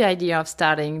had the idea of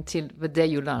starting till the day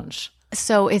you launch?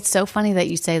 So it's so funny that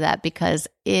you say that because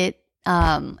it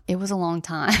was a long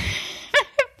time.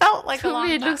 It felt like a long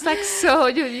time. It looks like so.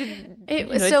 It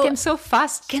came so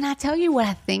fast. Can I tell you what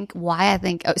I think? Why I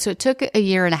think? So it took a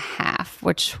year and a half,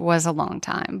 which was a long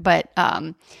time. But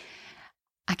I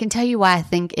can tell you why I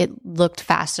think it looked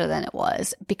faster than it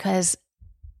was. Because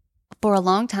for a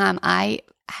long time, I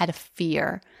had a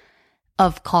fear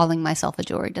of calling myself a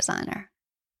jewelry designer.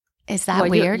 Is that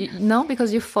weird? No,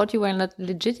 because you thought you were not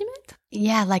legitimate?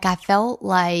 Yeah, like I felt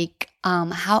like,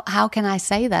 how can I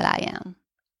say that I am?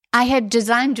 I had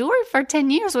designed jewelry for 10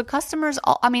 years with customers.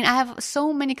 I have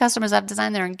so many customers. I've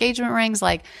designed their engagement rings.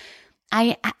 Like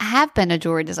I have been a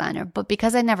jewelry designer, but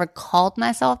because I never called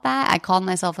myself that, I called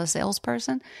myself a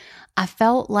salesperson. I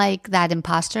felt like that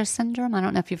imposter syndrome. I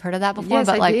don't know if you've heard of that before. Yes,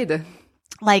 but I did.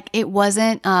 Like it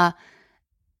wasn't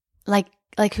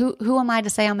like who am I to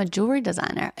say I'm a jewelry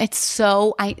designer? It's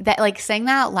so saying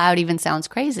that out loud even sounds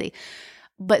crazy.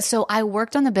 But so I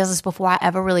worked on the business before I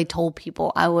ever really told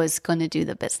people I was going to do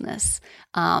the business,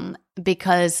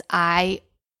 because I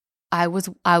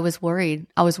was worried.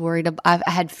 I was worried. I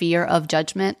had fear of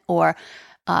judgment, or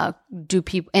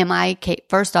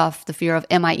first off, the fear of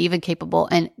am I even capable,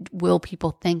 and will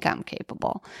people think I'm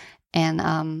capable?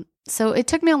 And so it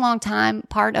took me a long time.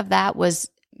 Part of that was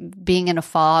being in a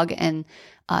fog and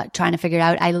trying to figure it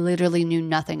out. I literally knew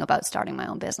nothing about starting my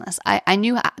own business. I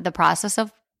knew the process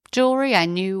of jewelry. I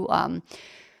knew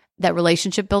that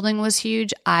relationship building was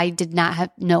huge. I did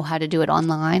not know how to do it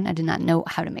online. I did not know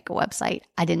how to make a website.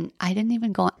 I didn't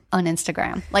even go on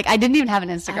Instagram. Like I didn't even have an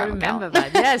Instagram account. I remember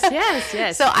that.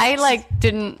 Yes. So I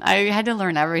had to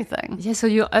learn everything. Yeah. So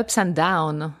your ups and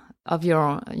downs of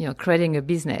your, creating a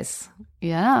business.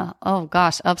 Yeah. Oh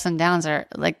gosh. Ups and downs are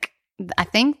like, I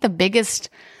think the biggest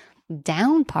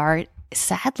down part,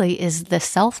 sadly, is the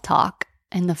self-talk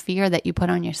and the fear that you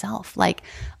put on yourself. Like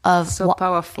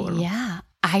powerful. Yeah.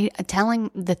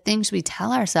 Telling the things we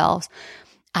tell ourselves,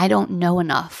 I don't know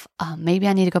enough. Maybe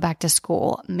I need to go back to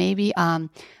school. Maybe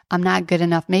I'm not good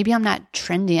enough. Maybe I'm not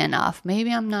trendy enough.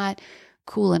 Maybe I'm not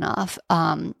cool enough.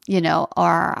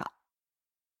 Or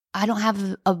I don't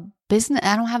have a business.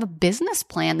 I don't have a business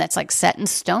plan that's like set in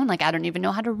stone. Like I don't even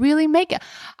know how to really make it.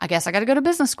 I guess I got to go to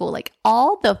business school. Like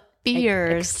all the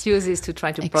fears. Excuses to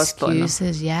try to postpone.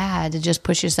 Excuses, yeah, to just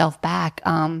push yourself back.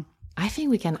 I think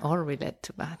we can all relate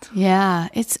to that. Yeah,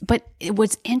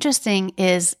 what's interesting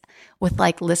is with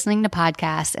like listening to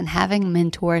podcasts and having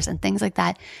mentors and things like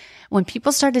that, when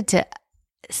people started to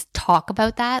talk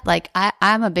about that, like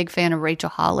I'm a big fan of Rachel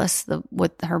Hollis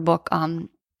with her book.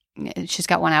 She's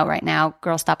got one out right now,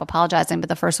 Girl Stop Apologizing, but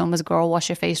the first one was Girl Wash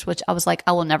Your Face, which I was like,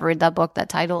 I will never read that book. That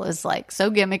title is like so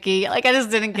gimmicky. Like I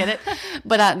just didn't get it.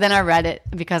 But then I read it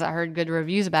because I heard good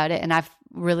reviews about it and I've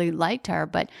really liked her.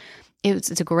 But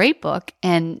it's a great book.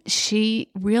 And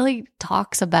she really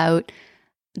talks about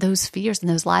those fears and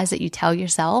those lies that you tell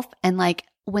yourself. And like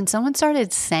when someone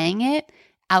started saying it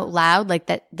out loud, like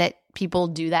that people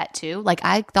do that too. Like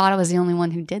I thought I was the only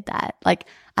one who did that. Like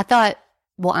I thought,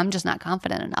 well, I'm just not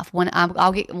confident enough. When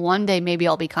I'll get one day, maybe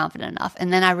I'll be confident enough.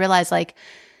 And then I realized like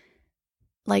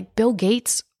Bill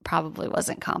Gates probably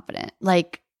wasn't confident.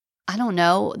 Like, I don't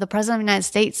know, the president of the United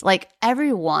States, like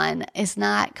everyone is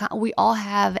not, we all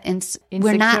have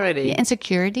insecurity.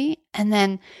 And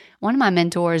then one of my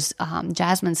mentors,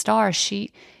 Jasmine Starr,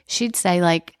 she'd say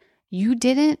like,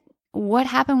 what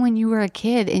happened when you were a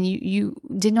kid and you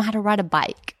didn't know how to ride a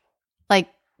bike? Like,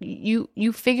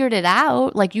 you figured it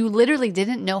out. Like you literally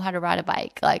didn't know how to ride a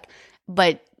bike. Like,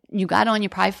 but you got on, you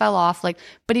probably fell off. Like,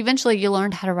 but eventually you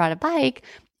learned how to ride a bike.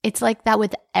 It's like that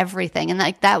with everything. And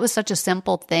like that was such a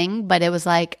simple thing, but it was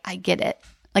like, I get it.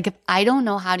 Like if I don't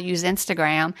know how to use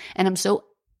Instagram and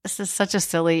this is such a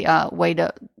silly way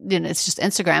to, it's just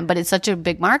Instagram, but it's such a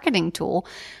big marketing tool.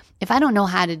 If I don't know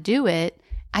how to do it,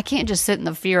 I can't just sit in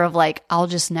the fear of like, I'll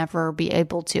just never be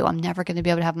able to. I'm never going to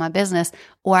be able to have my business.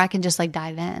 Or I can just like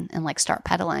dive in and like start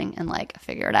pedaling and like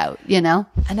figure it out,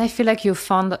 And I feel like you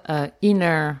found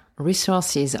inner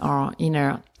resources or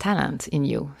inner talent in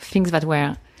you. Things that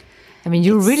were,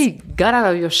 you really got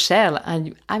out of your shell.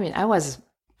 And I was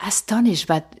astonished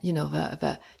by,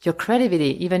 your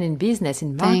creativity, even in business,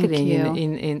 in marketing,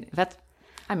 in that.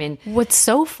 What's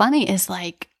so funny is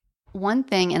like, one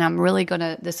thing, and I'm really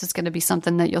this is going to be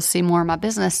something that you'll see more in my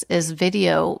business, is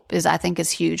video I think is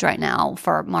huge right now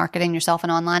for marketing yourself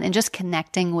and online and just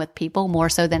connecting with people more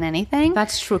so than anything.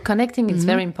 That's true. Connecting is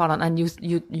very important. And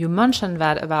you mentioned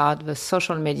that about the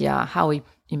social media, how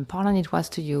important it was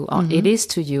to you or it is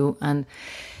to you. And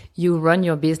you run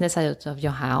your business out of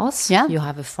your house. Yeah. You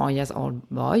have a 4-year-old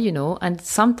boy, and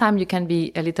sometimes you can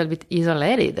be a little bit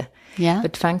isolated. Yeah.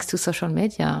 But thanks to social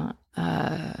media,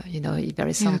 there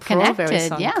is some pro, there is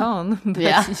some con.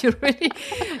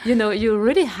 But you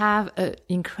really have an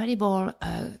incredible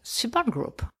support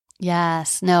group.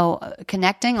 Yes. No,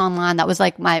 connecting online, that was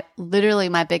like literally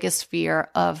my biggest fear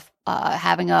of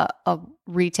having a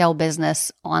retail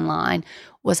business online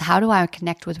was how do I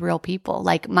connect with real people?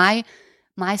 Like my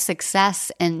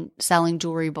success in selling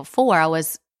jewelry before, I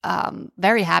was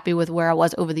very happy with where I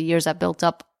was over the years. I built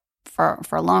up for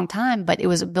a long time, but it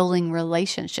was building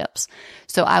relationships.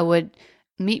 So I would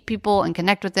meet people and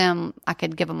connect with them. I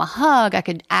could give them a hug. I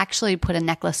could actually put a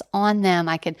necklace on them.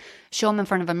 I could show them in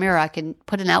front of a mirror. I could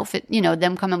put an outfit,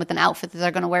 them come in with an outfit that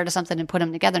they're going to wear to something and put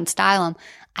them together and style them.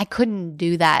 I couldn't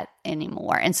do that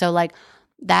anymore. And so like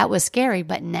that was scary.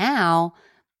 But now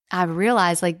I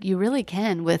realized like you really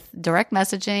can with direct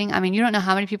messaging. You don't know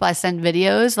how many people I send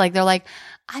videos. Like they're like,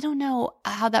 I don't know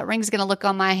how that ring's going to look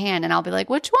on my hand. And I'll be like,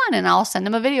 which one? And I'll send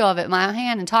them a video of it in my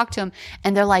hand and talk to them.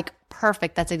 And they're like,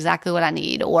 perfect. That's exactly what I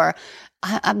need. Or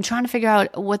I'm trying to figure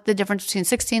out what the difference between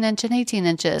 16 inch and 18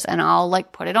 inches. And I'll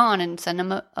like put it on and send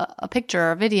them a picture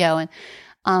or a video.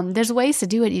 And there's ways to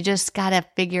do it. You just got to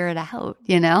figure it out,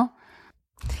 Yeah,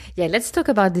 let's talk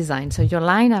about design. So your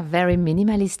line are very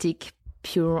minimalistic,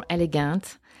 pure,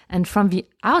 elegant. And from the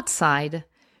outside,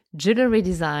 jewelry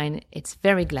design, it's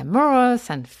very glamorous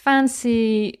and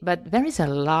fancy, but there is a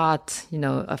lot,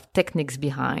 of techniques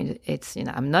behind. It's,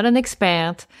 I'm not an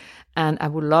expert and I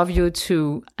would love you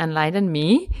to enlighten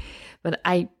me, but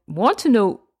I want to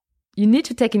know, you need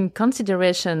to take in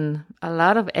consideration a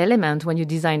lot of elements when you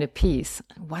design a piece.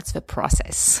 What's the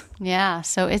process? Yeah.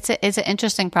 So it's an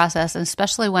interesting process, and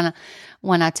especially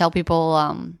when I tell people,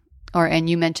 and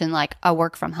you mentioned like I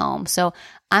work from home. So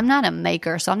I'm not a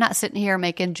maker. So I'm not sitting here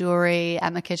making jewelry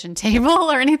at my kitchen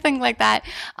table or anything like that.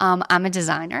 I'm a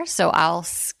designer. So I'll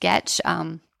sketch.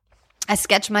 I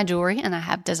sketch my jewelry and I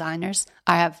have designers.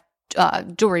 I have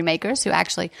jewelry makers who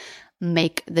actually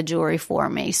make the jewelry for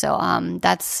me. So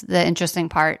that's the interesting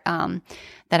part,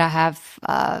 that I have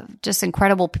just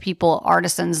incredible people,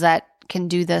 artisans that can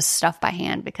do this stuff by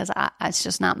hand because it's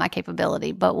just not my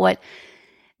capability. But what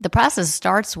the process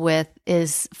starts with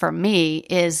is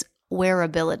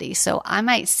wearability. So I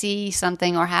might see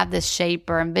something or have this shape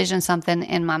or envision something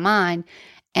in my mind,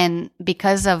 And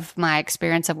because of my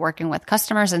experience of working with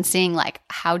customers and seeing like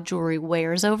how jewelry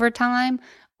wears over time,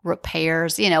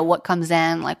 repairs, what comes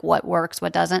in, like what works,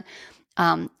 what doesn't,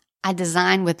 I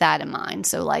design with that in mind.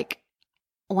 So like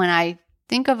when I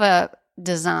think of a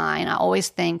design, I always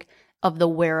think of the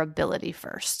wearability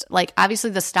first. Like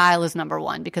obviously the style is number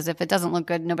one, because if it doesn't look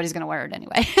good, nobody's going to wear it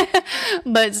anyway.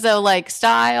 But so like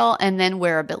style and then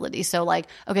wearability. So like,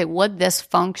 okay, would this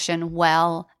function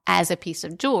well as a piece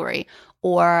of jewelry?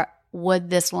 Or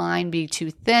would this line be too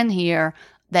thin here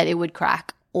that it would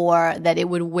crack, or that it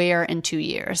would wear in 2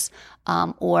 years?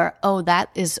 Or, oh, that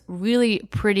is really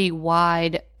pretty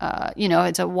wide,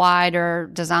 it's a wider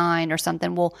design or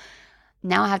something. Well,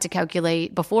 now I have to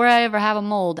calculate, before I ever have a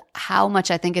mold, how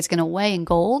much I think it's going to weigh in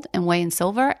gold and weigh in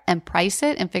silver, and price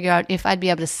it and figure out if I'd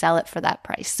be able to sell it for that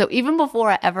price. So even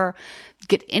before I ever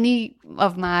get any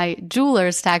of my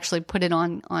jewelers to actually put it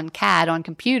on CAD, on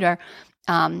computer,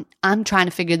 I'm trying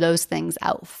to figure those things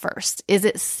out first. Is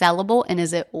it sellable and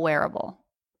is it wearable?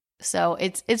 So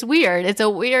it's weird. It's a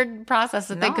weird process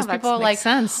to think, because people are like,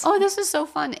 sense. oh, this is so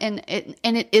fun. And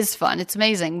it is fun. It's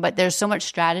amazing. But there's so much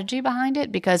strategy behind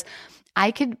it, because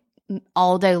I could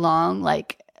all day long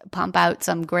like pump out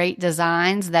some great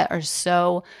designs that are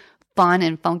so fun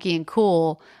and funky and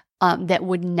cool, that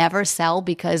would never sell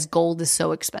because gold is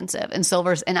so expensive and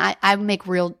silver's. And I make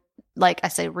real, like I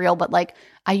say real, but like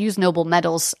I use noble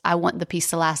metals. I want the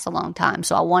piece to last a long time.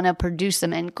 So I want to produce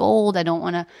them in gold. I don't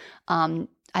want to,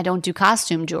 I don't do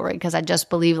costume jewelry, because I just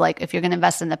believe like if you're going to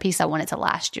invest in the piece, I want it to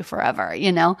last you forever,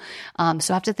 So I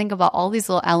have to think about all these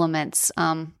little elements.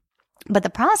 But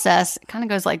the process kind of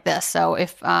goes like this. So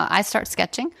if I start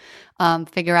sketching,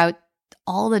 figure out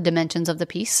all the dimensions of the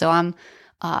piece. So I'm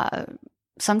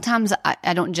sometimes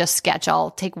I don't just sketch.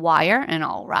 I'll take wire and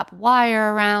I'll wrap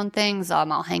wire around things.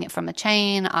 I'll hang it from a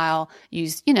chain. I'll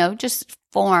use, just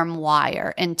form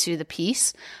wire into the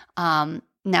piece.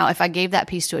 Now, if I gave that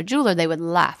piece to a jeweler, they would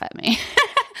laugh at me.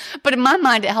 But in my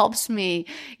mind, it helps me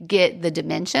get the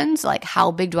dimensions, like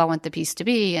how big do I want the piece to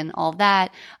be and all of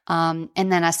that. And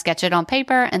then I sketch it on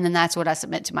paper, and then that's what I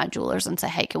submit to my jewelers and say,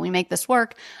 hey, can we make this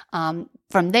work?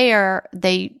 From there,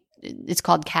 it's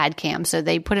called CAD CAM. So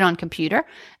they put it on computer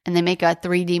and they make a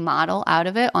 3D model out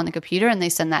of it on the computer, and they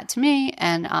send that to me,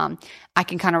 and I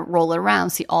can kind of roll it around,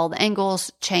 see all the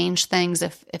angles, change things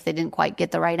if they didn't quite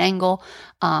get the right angle,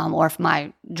 or if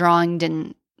my drawing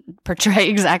didn't portray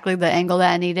exactly the angle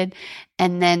that I needed.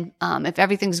 And then if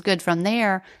everything's good from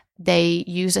there, they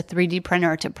use a 3D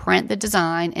printer to print the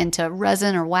design into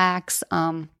resin or wax,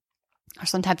 or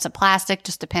some types of plastic,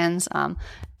 just depends. I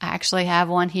actually have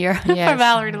one here for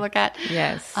Valerie to look at.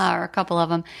 Yes. Or a couple of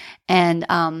them.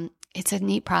 And it's a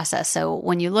neat process. So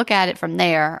when you look at it from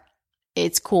there,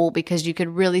 it's cool because you could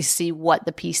really see what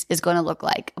the piece is going to look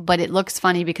like. But it looks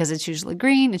funny because it's usually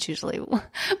green, it's usually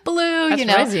blue, That's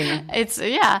resin. It's,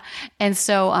 yeah. And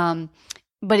so,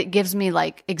 but it gives me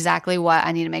like exactly what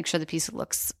I need to make sure the piece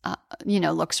looks,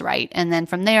 looks right. And then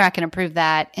from there, I can approve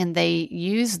that. And they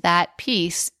use that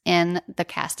piece in the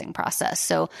casting process.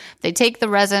 So they take the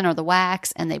resin or the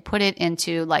wax and they put it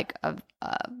into like a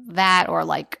vat, or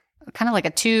like kind of like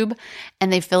a tube,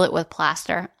 and they fill it with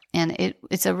plaster. And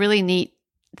it's a really neat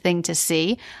thing to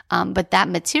see. But that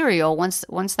material,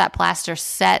 once that plaster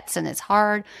sets and it's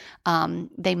hard,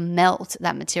 they melt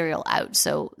that material out.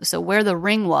 So where the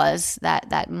ring was,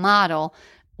 that model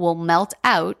will melt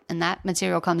out, and that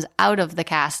material comes out of the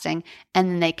casting, and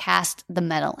then they cast the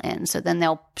metal in. So then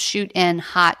they'll shoot in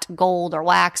hot gold or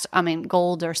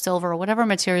gold or silver or whatever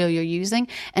material you're using,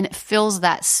 and it fills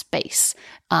that space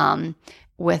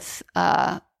with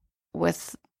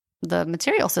the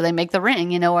material. So they make the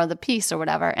ring, or the piece or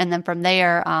whatever. And then from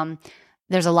there,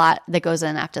 there's a lot that goes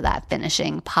in after that,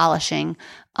 finishing, polishing,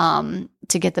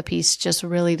 to get the piece just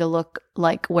really to look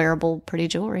like wearable, pretty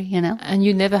jewelry, And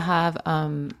you never have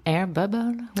air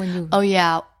bubble when you... Oh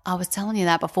yeah. I was telling you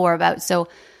that before about, so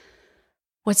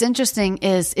what's interesting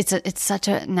is it's such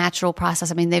a natural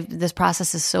process. I mean, this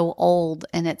process is so old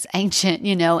and it's ancient,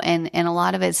 and a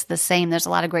lot of it's the same. There's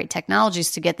a lot of great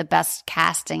technologies to get the best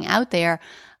casting out there.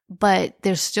 But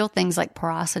there's still things like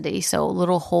porosity, so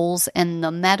little holes in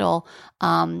the metal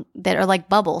that are like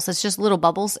bubbles. It's just little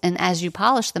bubbles, and as you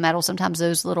polish the metal, sometimes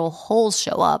those little holes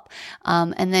show up,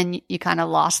 and then you kind of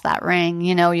lost that ring.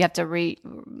 You have to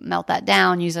melt that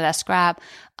down, use it as scrap.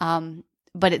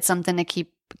 But it's something to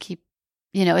keep.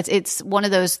 It's one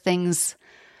of those things.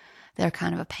 They're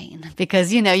kind of a pain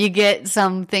because, you get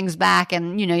some things back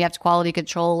and, you have to quality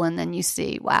control, and then you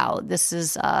see, wow, this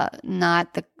is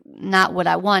not not what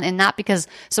I want. And not because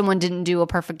someone didn't do a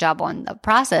perfect job on the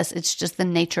process. It's just the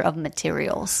nature of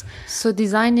materials. So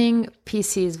designing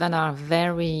pieces that are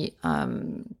very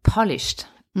polished,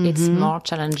 it's more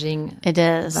challenging It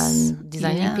is. than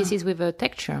designing pieces with a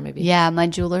texture, maybe. Yeah, my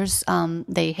jewelers,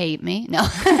 they hate me. No.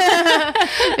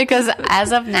 Because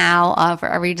as of now, for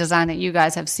every design that you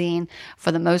guys have seen,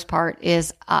 for the most part,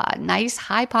 is nice,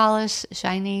 high polish,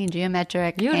 shiny,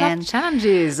 geometric. You love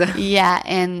challenges. Yeah,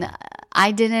 and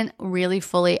I didn't really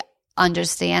fully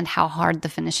understand how hard the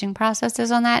finishing process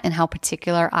is on that and how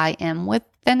particular I am with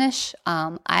finish.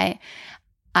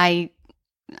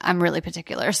 I'm really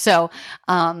particular. So,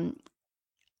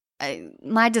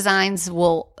 my designs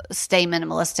will stay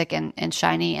minimalistic and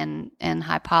shiny and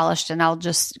high polished, and I'll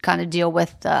just kind of deal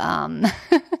with the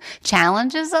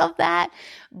challenges of that.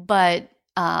 But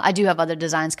I do have other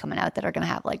designs coming out that are going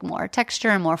to have like more texture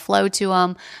and more flow to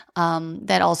them,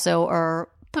 that also are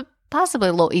possibly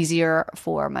a little easier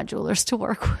for my jewelers to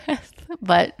work with.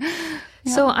 But yeah.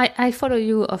 So I follow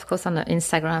you, of course, on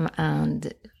Instagram,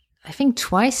 and I think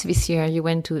twice this year you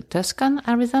went to Tucson,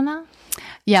 Arizona.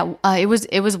 Yeah, it was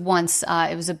once.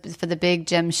 It was for the big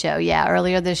gem show. Yeah,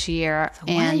 earlier this year.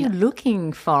 So what are you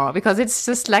looking for? Because it's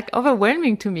just like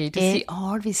overwhelming to me to see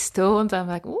all these stones. I'm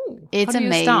like, ooh, it's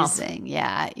amazing.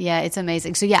 Yeah, it's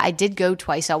amazing. So yeah, I did go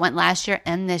twice. I went last year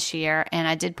and this year, and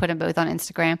I did put them both on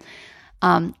Instagram.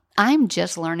 I'm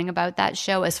just learning about that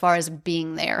show as far as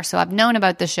being there. So I've known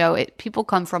about the show. People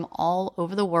come from all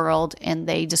over the world and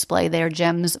they display their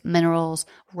gems, minerals,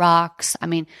 rocks,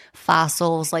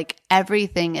 fossils, like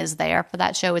everything is there for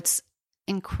that show. It's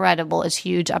incredible. It's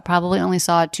huge. I probably only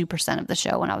saw 2% of the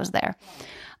show when I was there.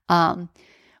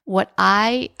 What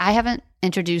I haven't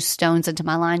introduced stones into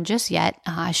my line just yet.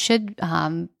 I should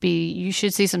you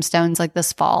should see some stones like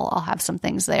this fall. I'll have some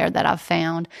things there that I've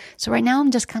found. So right now I'm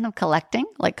just kind of collecting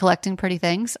pretty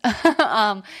things,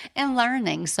 and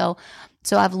learning. So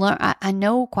I've learned, I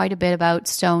know quite a bit about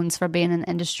stones for being in the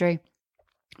industry,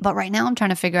 but right now I'm trying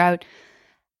to figure out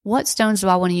what stones do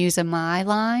I want to use in my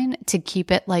line to keep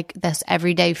it like this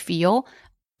everyday feel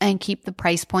and keep the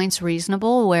price points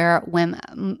reasonable, where when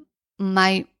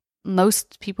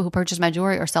most people who purchase my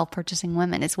jewelry are self-purchasing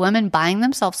women. It's women buying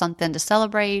themselves something to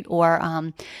celebrate or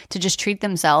to just treat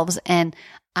themselves. And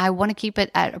I want to keep it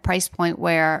at a price point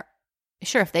where,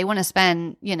 sure, if they want to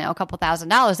spend, a couple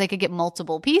 $1,000s, they could get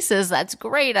multiple pieces. That's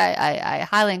great. I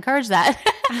highly encourage that.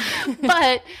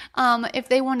 But if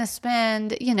they want to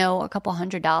spend, a couple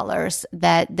 $100s,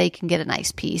 that they can get a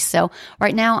nice piece. So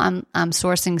right now I'm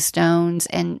sourcing stones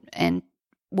and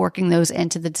working those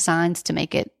into the designs to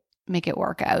make it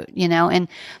work out, and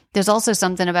there's also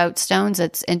something about stones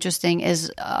that's interesting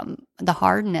is the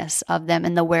hardness of them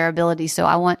and the wearability. So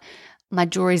I want my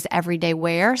jewelry's everyday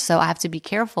wear, so I have to be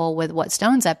careful with what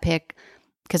stones I pick,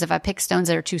 because if I pick stones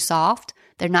that are too soft,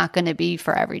 they're not going to be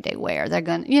for everyday wear. They're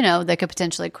going to, they could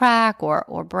potentially crack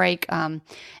or break, and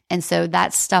so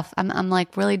that stuff I'm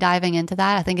like really diving into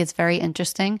that. I think it's very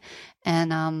interesting,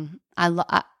 and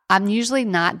I'm usually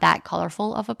not that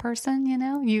colorful of a person,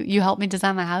 You helped me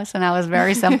design my house and I was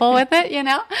very simple with it,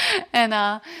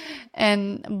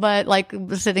 but like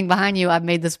sitting behind you, I've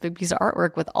made this big piece of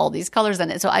artwork with all these colors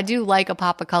in it. So I do like a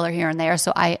pop of color here and there.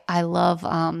 So I love,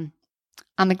 I'm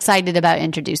excited about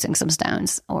introducing some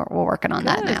stones. We're working on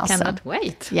that now. Cannot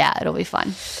wait. Yeah, it'll be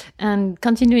fun. And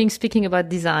continuing speaking about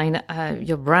design,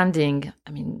 your branding,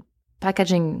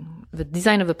 packaging, the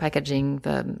design of the packaging,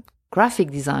 the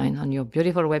graphic design on your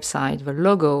beautiful website, the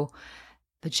logo,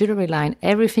 the jewelry line,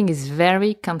 everything is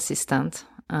very consistent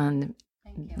and,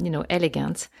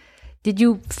 elegant. Did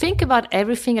you think about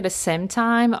everything at the same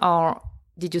time, or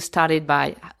did you start it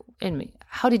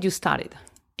how did you start it?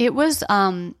 It was,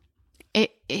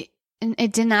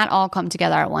 it did not all come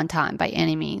together at one time by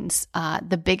any means.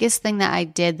 The biggest thing that I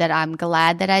did that I'm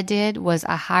glad that I did was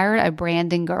I hired a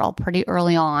branding girl pretty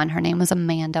early on. Her name was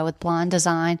Amanda with Blonde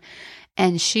Design.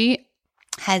 And she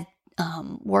had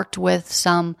worked with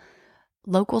some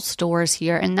local stores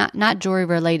here, and not jewelry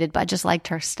related, but I just liked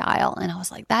her style. And I was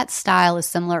like, that style is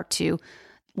similar to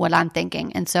what I'm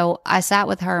thinking. And so I sat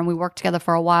with her and we worked together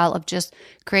for a while of just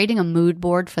creating a mood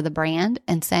board for the brand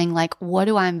and saying, like, what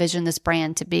do I envision this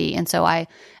brand to be? And so I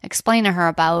explained to her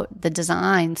about the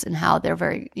designs and how they're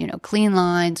very, clean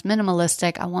lines,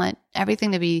 minimalistic. I want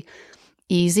everything to be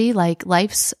easy. Like,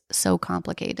 life's so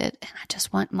complicated and I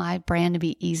just want my brand to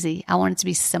be easy. I want it to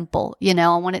be simple.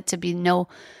 I want it to be no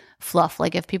fluff.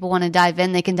 Like, if people want to dive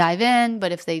in, they can dive in,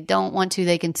 but if they don't want to,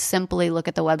 they can simply look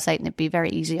at the website and it be very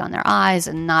easy on their eyes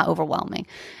and not overwhelming.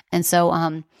 And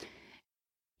so,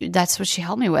 that's what she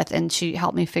helped me with. And she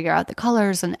helped me figure out the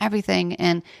colors and everything.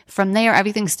 And from there,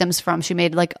 everything stems from, she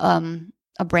made like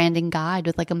a branding guide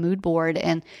with like a mood board,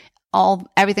 and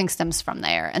everything stems from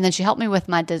there. And then she helped me with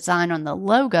my design on the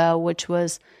logo, which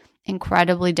was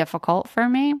incredibly difficult for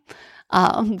me.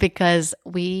 Because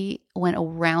we went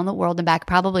around the world and back,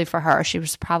 probably for her. She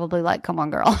was probably like, come on,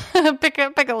 girl, pick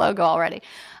a logo already.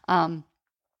 And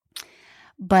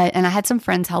I had some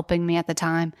friends helping me at the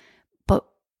time, but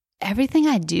everything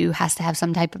I do has to have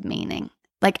some type of meaning.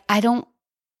 Like I don't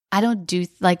do,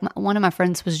 like one of my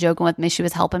friends was joking with me. She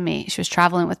was helping me. She was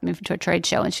traveling with me to a trade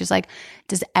show, and she's like,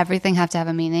 does everything have to have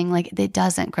a meaning? Like it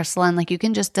doesn't, Crystalline. Like you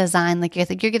can just design, like I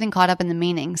think you're getting caught up in the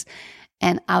meanings.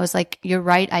 And I was like, you're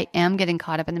right. I am getting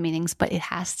caught up in the meanings, but it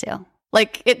has to.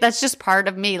 That's just part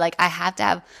of me. Like I have to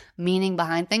have meaning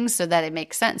behind things so that it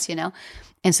makes sense, you know?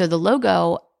 And so the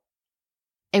logo,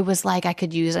 it was like I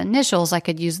could use initials, I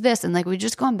could use this. And like we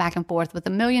just gone back and forth with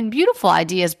a million beautiful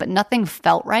ideas, but nothing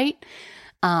felt right.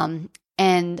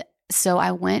 And so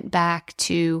I went back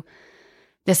to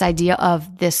this idea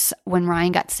of this, when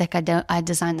Ryan got sick, I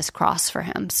designed this cross for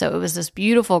him. So it was this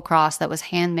beautiful cross that was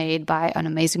handmade by an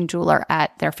amazing jeweler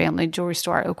at their family jewelry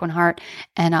store at Oak One Heart.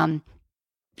 And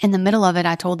in the middle of it,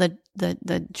 I told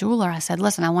the jeweler, I said,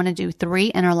 listen, I want to do 3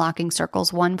 interlocking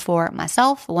circles, one for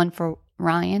myself, one for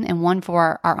Ryan, and one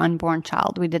for our unborn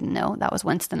child. We didn't know that was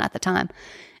Winston at the time.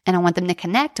 And I want them to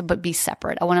connect, but be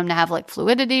separate. I want them to have like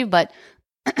fluidity, but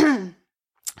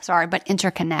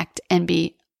interconnect and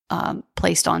be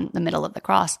placed on the middle of the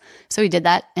cross. So he did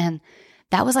that. And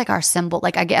that was like our symbol.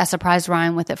 Like I surprised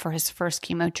Ryan with it for his first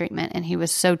chemo treatment. And he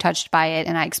was so touched by it.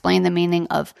 And I explained the meaning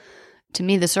of, to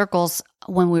me, the circles,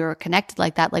 when we were connected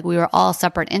like that, like we were all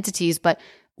separate entities, but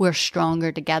we're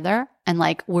stronger together. And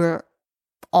like we're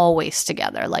always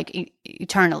together, like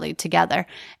eternally together.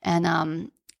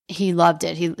 And he loved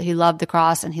it. He loved the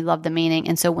cross and he loved the meaning.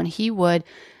 And so when he would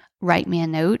write me a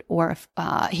note, or if,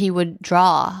 he would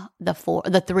draw the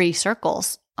 3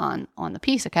 circles on the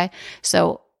piece. Okay.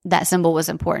 So that symbol was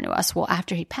important to us. Well,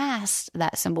 after he passed,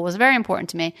 that symbol was very important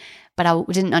to me, but I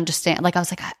didn't understand. Like I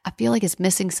was like, I feel like it's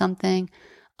missing something.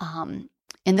 And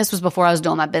this was before I was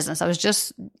doing my business. I was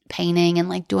just painting and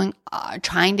like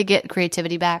trying to get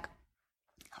creativity back.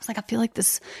 I was like, I feel like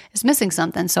this is missing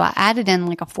something. So I added in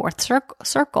like a 4th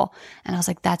circle. And I was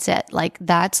like, that's it. Like,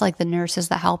 that's like the nurses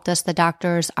that helped us, the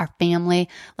doctors, our family,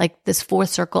 like this 4th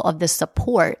circle of this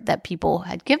support that people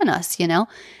had given us, you know?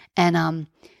 And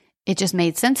it just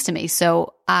made sense to me.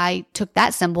 So I took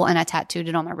that symbol and I tattooed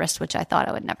it on my wrist, which I thought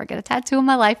I would never get a tattoo in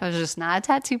my life. I was just not a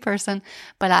tattoo person,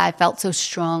 but I felt so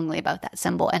strongly about that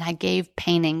symbol. And I gave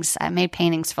paintings. I made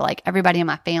paintings for like everybody in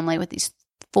my family with these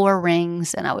 4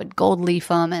 rings, and I would gold leaf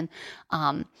them. And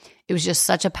it was just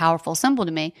such a powerful symbol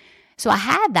to me. So I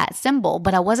had that symbol,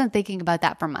 but I wasn't thinking about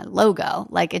that for my logo.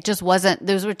 Like it just wasn't,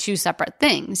 those were 2 separate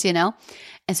things, you know?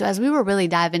 And so as we were really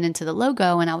diving into the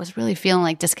logo and I was really feeling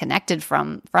like disconnected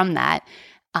from that,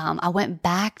 I went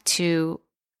back to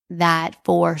that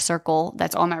 4 circle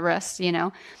that's on my wrist, you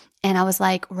know? And I was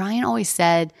like, Ryan always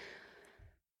said,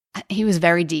 he was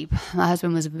very deep. My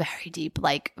husband was very deep,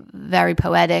 like very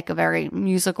poetic, very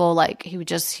musical. Like he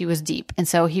was deep. And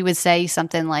so he would say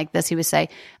something like this. He would say,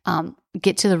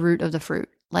 get to the root of the fruit.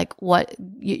 Like what,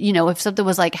 you know, if something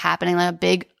was like happening, like a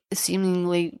big,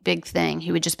 seemingly big thing,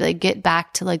 he would just be like, get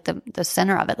back to like the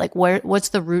center of it. Like what's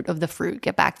the root of the fruit?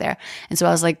 Get back there. And so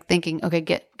I was like thinking, okay,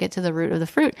 get to the root of the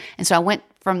fruit. And so I went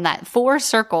from that 4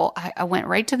 circle, I went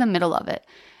right to the middle of it.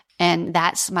 And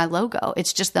that's my logo.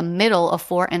 It's just the middle of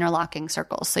 4 interlocking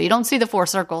circles. So you don't see the 4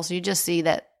 circles. You just see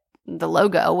that the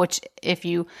logo, which if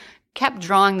you kept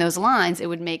drawing those lines, it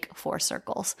would make 4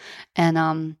 circles.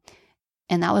 And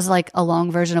that was like a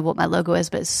long version of what my logo is,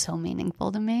 but it's so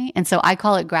meaningful to me. And so I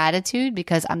call it gratitude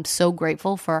because I'm so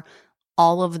grateful for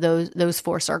all of those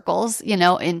 4 circles, you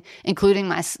know, including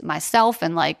myself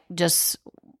and like just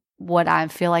what I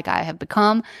feel like I have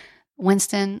become.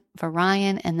 Winston, for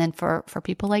Ryan, and then for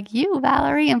people like you,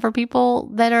 Valerie, and for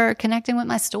people that are connecting with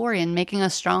my story and making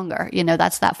us stronger. You know,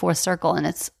 that's that 4th circle, and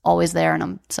it's always there, and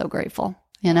I'm so grateful,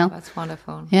 you know? Oh, that's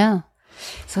wonderful. Yeah.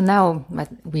 So now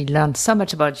we learned so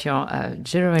much about your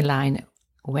jewelry line.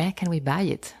 Where can we buy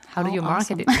it? How do you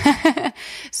market it?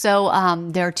 So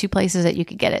there are 2 places that you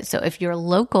could get it. So if you're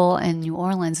local in New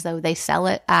Orleans, though, they sell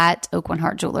it at Oak One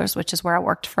Heart Jewelers, which is where I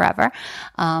worked forever,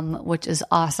 which is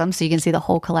awesome. So you can see the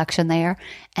whole collection there.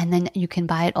 And then you can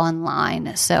buy it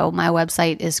online. So my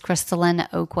website is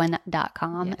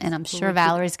crystalineoakwin.com. Yes, and I'm sure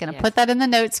Valerie's going to put that in the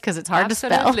notes because it's hard to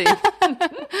spell.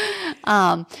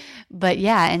 But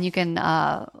yeah, and you can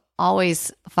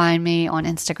always find me on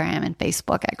Instagram and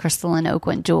Facebook at Crystalline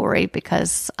Oakland Jewelry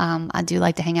because I do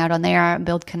like to hang out on there,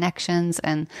 build connections,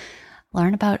 and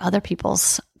learn about other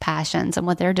people's passions and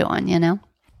what they're doing, you know?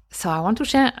 So I want to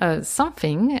share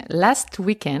something. Last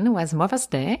weekend was Mother's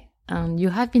Day, and you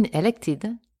have been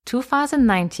elected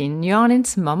 2019 New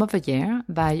Orleans Mom of the Year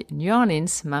by New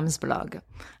Orleans Mom's Blog.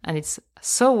 And it's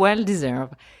so well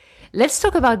deserved. Let's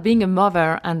talk about being a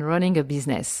mother and running a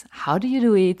business. How do you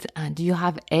do it? And do you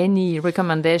have any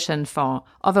recommendation for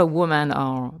other women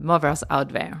or mothers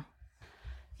out there?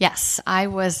 Yes, I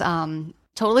was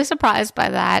totally surprised by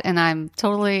that. And I'm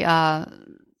totally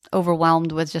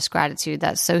overwhelmed with just gratitude.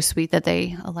 That's so sweet that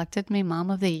they elected me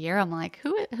Mom of the Year. I'm like,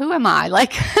 who am I?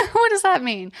 Like, what does that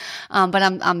mean? But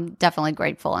I'm definitely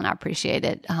grateful and I appreciate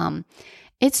it.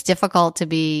 It's difficult to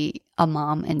be a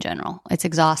mom in general. It's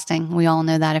exhausting. We all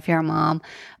know that if you're a mom,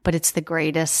 but it's the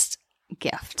greatest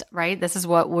gift, right? This is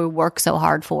what we work so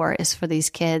hard for, is for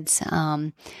these kids.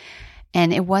 And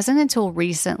it wasn't until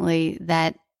recently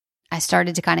that I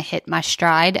started to kind of hit my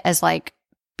stride as like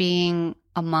being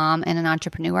a mom and an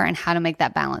entrepreneur and how to make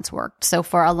that balance work. So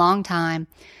for a long time,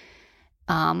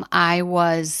 I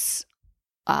was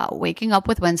waking up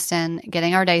with Winston,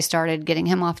 getting our day started, getting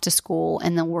him off to school,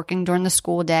 and then working during the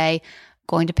school day,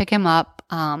 going to pick him up,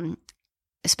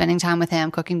 spending time with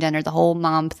him, cooking dinner, the whole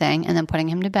mom thing, and then putting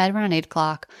him to bed around 8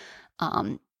 o'clock,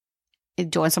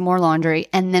 doing some more laundry,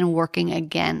 and then working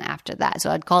again after that.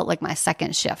 So I'd call it like my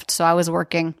second shift. So I was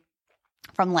working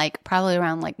from like probably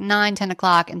around like 9, 10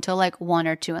 o'clock until like 1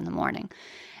 or 2 in the morning.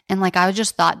 And like, I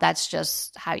just thought that's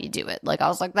just how you do it. Like, I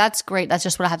was like, that's great. That's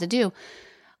just what I have to do.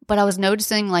 But I was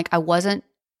noticing like I wasn't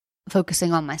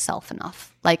focusing on myself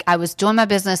enough. Like I was doing my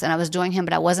business and I was doing him,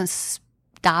 but I wasn't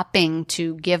stopping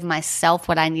to give myself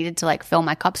what I needed to like fill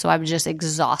my cup. So I was just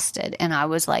exhausted. And I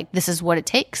was like, this is what it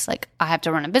takes. Like I have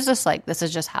to run a business. Like this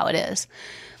is just how it is.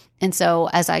 And so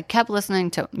as I kept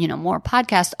listening to, more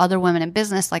podcasts, other women in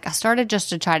business, like I started just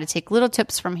to try to take little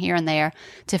tips from here and there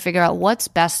to figure out what's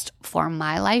best for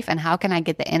my life and how can I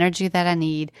get the energy that I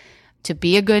need to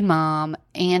be a good mom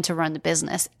and to run the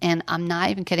business. And I'm not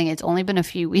even kidding. It's only been a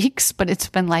few weeks, but it's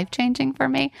been life-changing for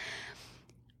me.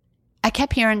 I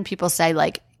kept hearing people say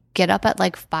like, get up at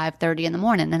like 5:30 in the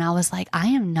morning. And I was like, I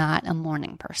am not a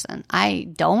morning person. I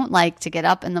don't like to get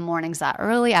up in the mornings that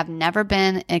early. I've never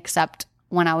been, except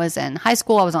when I was in high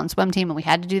school. I was on swim team and we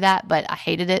had to do that, but I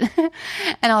hated it.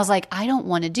 And I was like, I don't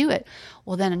want to do it.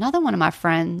 Well, then another one of my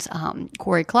friends,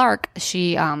 Corey Clark,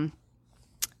 she's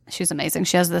amazing.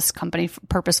 She has this company,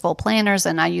 Purposeful Planners,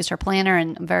 and I use her planner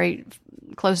and I'm very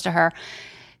close to her.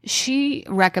 She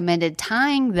recommended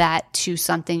tying that to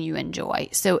something you enjoy.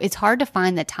 So it's hard to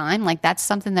find the time. Like that's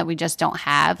something that we just don't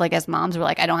have. Like as moms, we're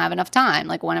like, I don't have enough time.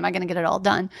 Like when am I going to get it all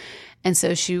done? And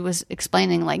so she was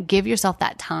explaining like, give yourself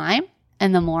that time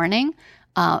in the morning,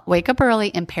 wake up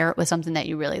early and pair it with something that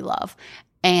you really love.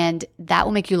 And that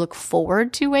will make you look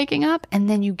forward to waking up. And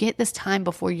then you get this time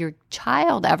before your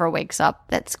child ever wakes up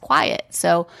that's quiet.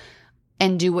 So,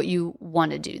 and do what you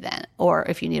want to do then. Or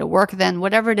if you need to work then,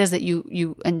 whatever it is that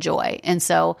you enjoy. And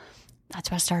so that's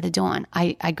what I started doing.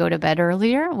 I go to bed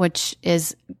earlier, which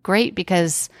is great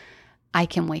because I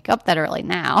can wake up that early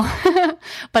now.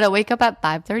 But I wake up at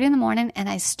 5:30 in the morning and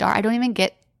I don't even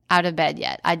get out of bed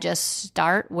yet. I just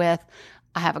start with,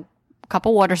 I have a cup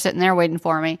of water sitting there waiting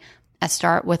for me. I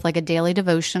start with like a daily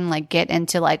devotion, like get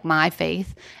into like my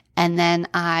faith. And then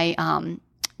I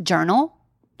journal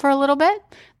for a little bit.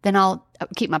 Then I'll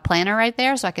keep my planner right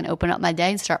there so I can open up my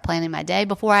day and start planning my day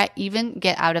before I even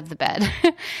get out of the bed.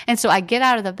 And so I get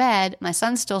out of the bed, my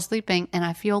son's still sleeping, and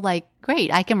I feel like,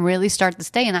 great, I can really start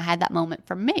this day. And I had that moment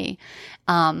for me.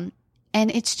 And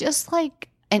it's just like,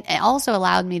 and it also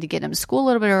allowed me to get him to school a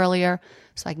little bit earlier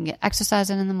so I can get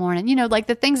exercise in the morning, like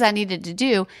the things I needed to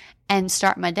do and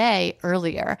start my day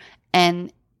earlier.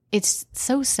 And it's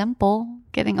so simple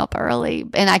getting up early.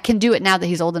 And I can do it now that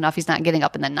he's old enough. He's not getting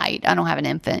up in the night. I don't have an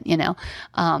infant,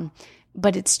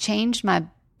 but it's changed my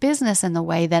business in the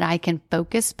way that I can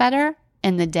focus better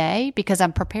in the day because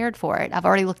I'm prepared for it. I've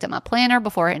already looked at my planner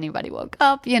before anybody woke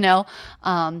up,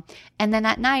 and then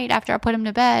at night after I put him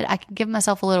to bed, I can give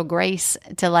myself a little grace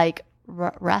to like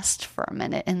rest for a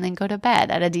minute and then go to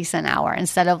bed at a decent hour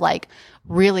instead of like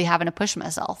really having to push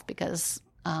myself because,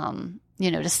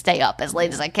 to stay up as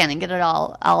late as I can and get it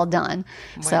all done.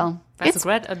 Well, so that's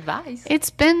great advice. It's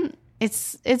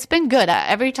been good.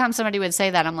 Every time somebody would say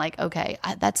that, I'm like, okay,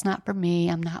 that's not for me.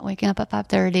 I'm not waking up at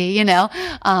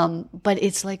 5:30, but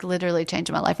it's like literally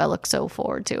changing my life. I look so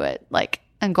forward to it. Like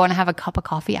I'm going to have a cup of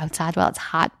coffee outside while it's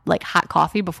hot, like hot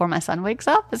coffee before my son wakes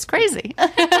up. It's crazy.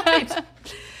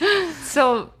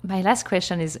 So my last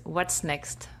question is, what's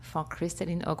next for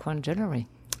Crystalline Aucoin Jewelry?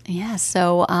 Yeah.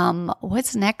 So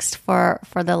what's next for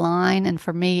the line and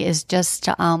for me is just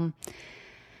to kind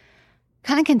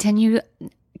of continue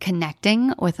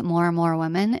connecting with more and more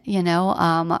women.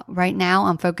 Right now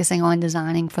I'm focusing on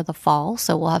designing for the fall.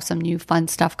 So we'll have some new fun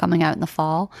stuff coming out in the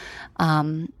fall.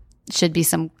 Should be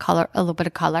some color, a little bit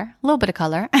of color we'll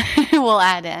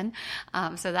add in.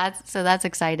 So that's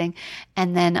exciting.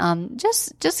 And then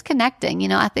just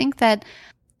connecting. I think that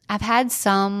I've had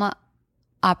some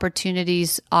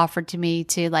opportunities offered to me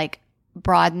to like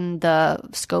broaden the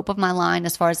scope of my line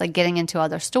as far as like getting into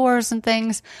other stores and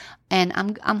things. And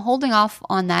I'm holding off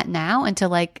on that now until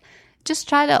like just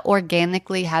try to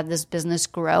organically have this business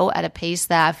grow at a pace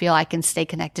that I feel I can stay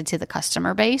connected to the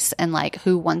customer base and like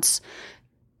who wants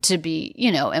to be,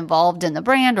 involved in the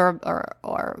brand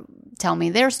or tell me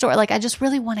their story. Like I just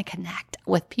really want to connect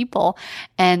with people.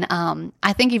 And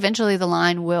I think eventually the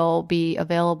line will be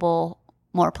available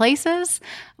more places.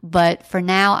 But for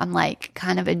now, I'm like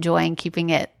kind of enjoying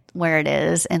keeping it where it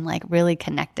is and like really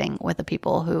connecting with the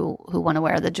people who want to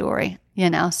wear the jewelry,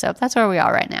 So that's where we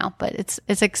are right now. But it's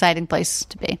an exciting place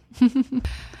to be.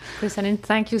 Crystalline,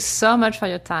 thank you so much for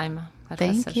your time.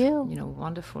 Thank you.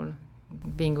 Wonderful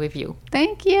being with you.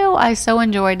 Thank you. I so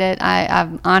enjoyed it.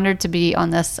 I'm honored to be on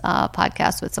this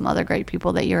podcast with some other great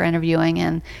people that you're interviewing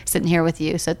and sitting here with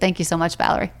you. So thank you so much,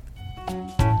 Valerie.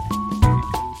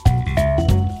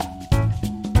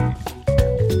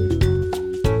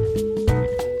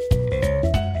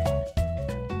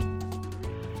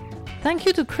 Thank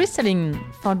you to Crystalline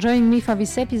for joining me for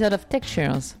this episode of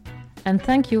Textures. And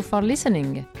thank you for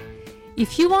listening.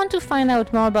 If you want to find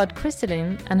out more about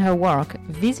Crystalline and her work,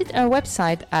 visit her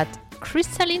website at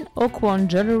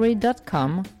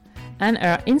crystallineaucoinjewelry.com and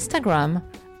her Instagram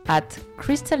at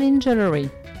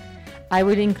crystallinejewelry. I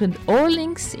will include all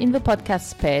links in the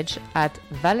podcast page at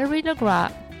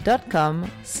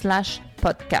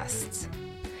valerielegra.com/podcasts.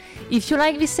 If you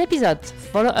like this episode,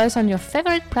 follow us on your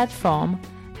favorite platform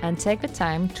and take the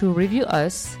time to review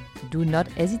us. Do not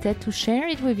hesitate to share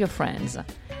it with your friends.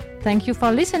 Thank you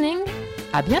for listening.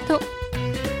 À bientôt!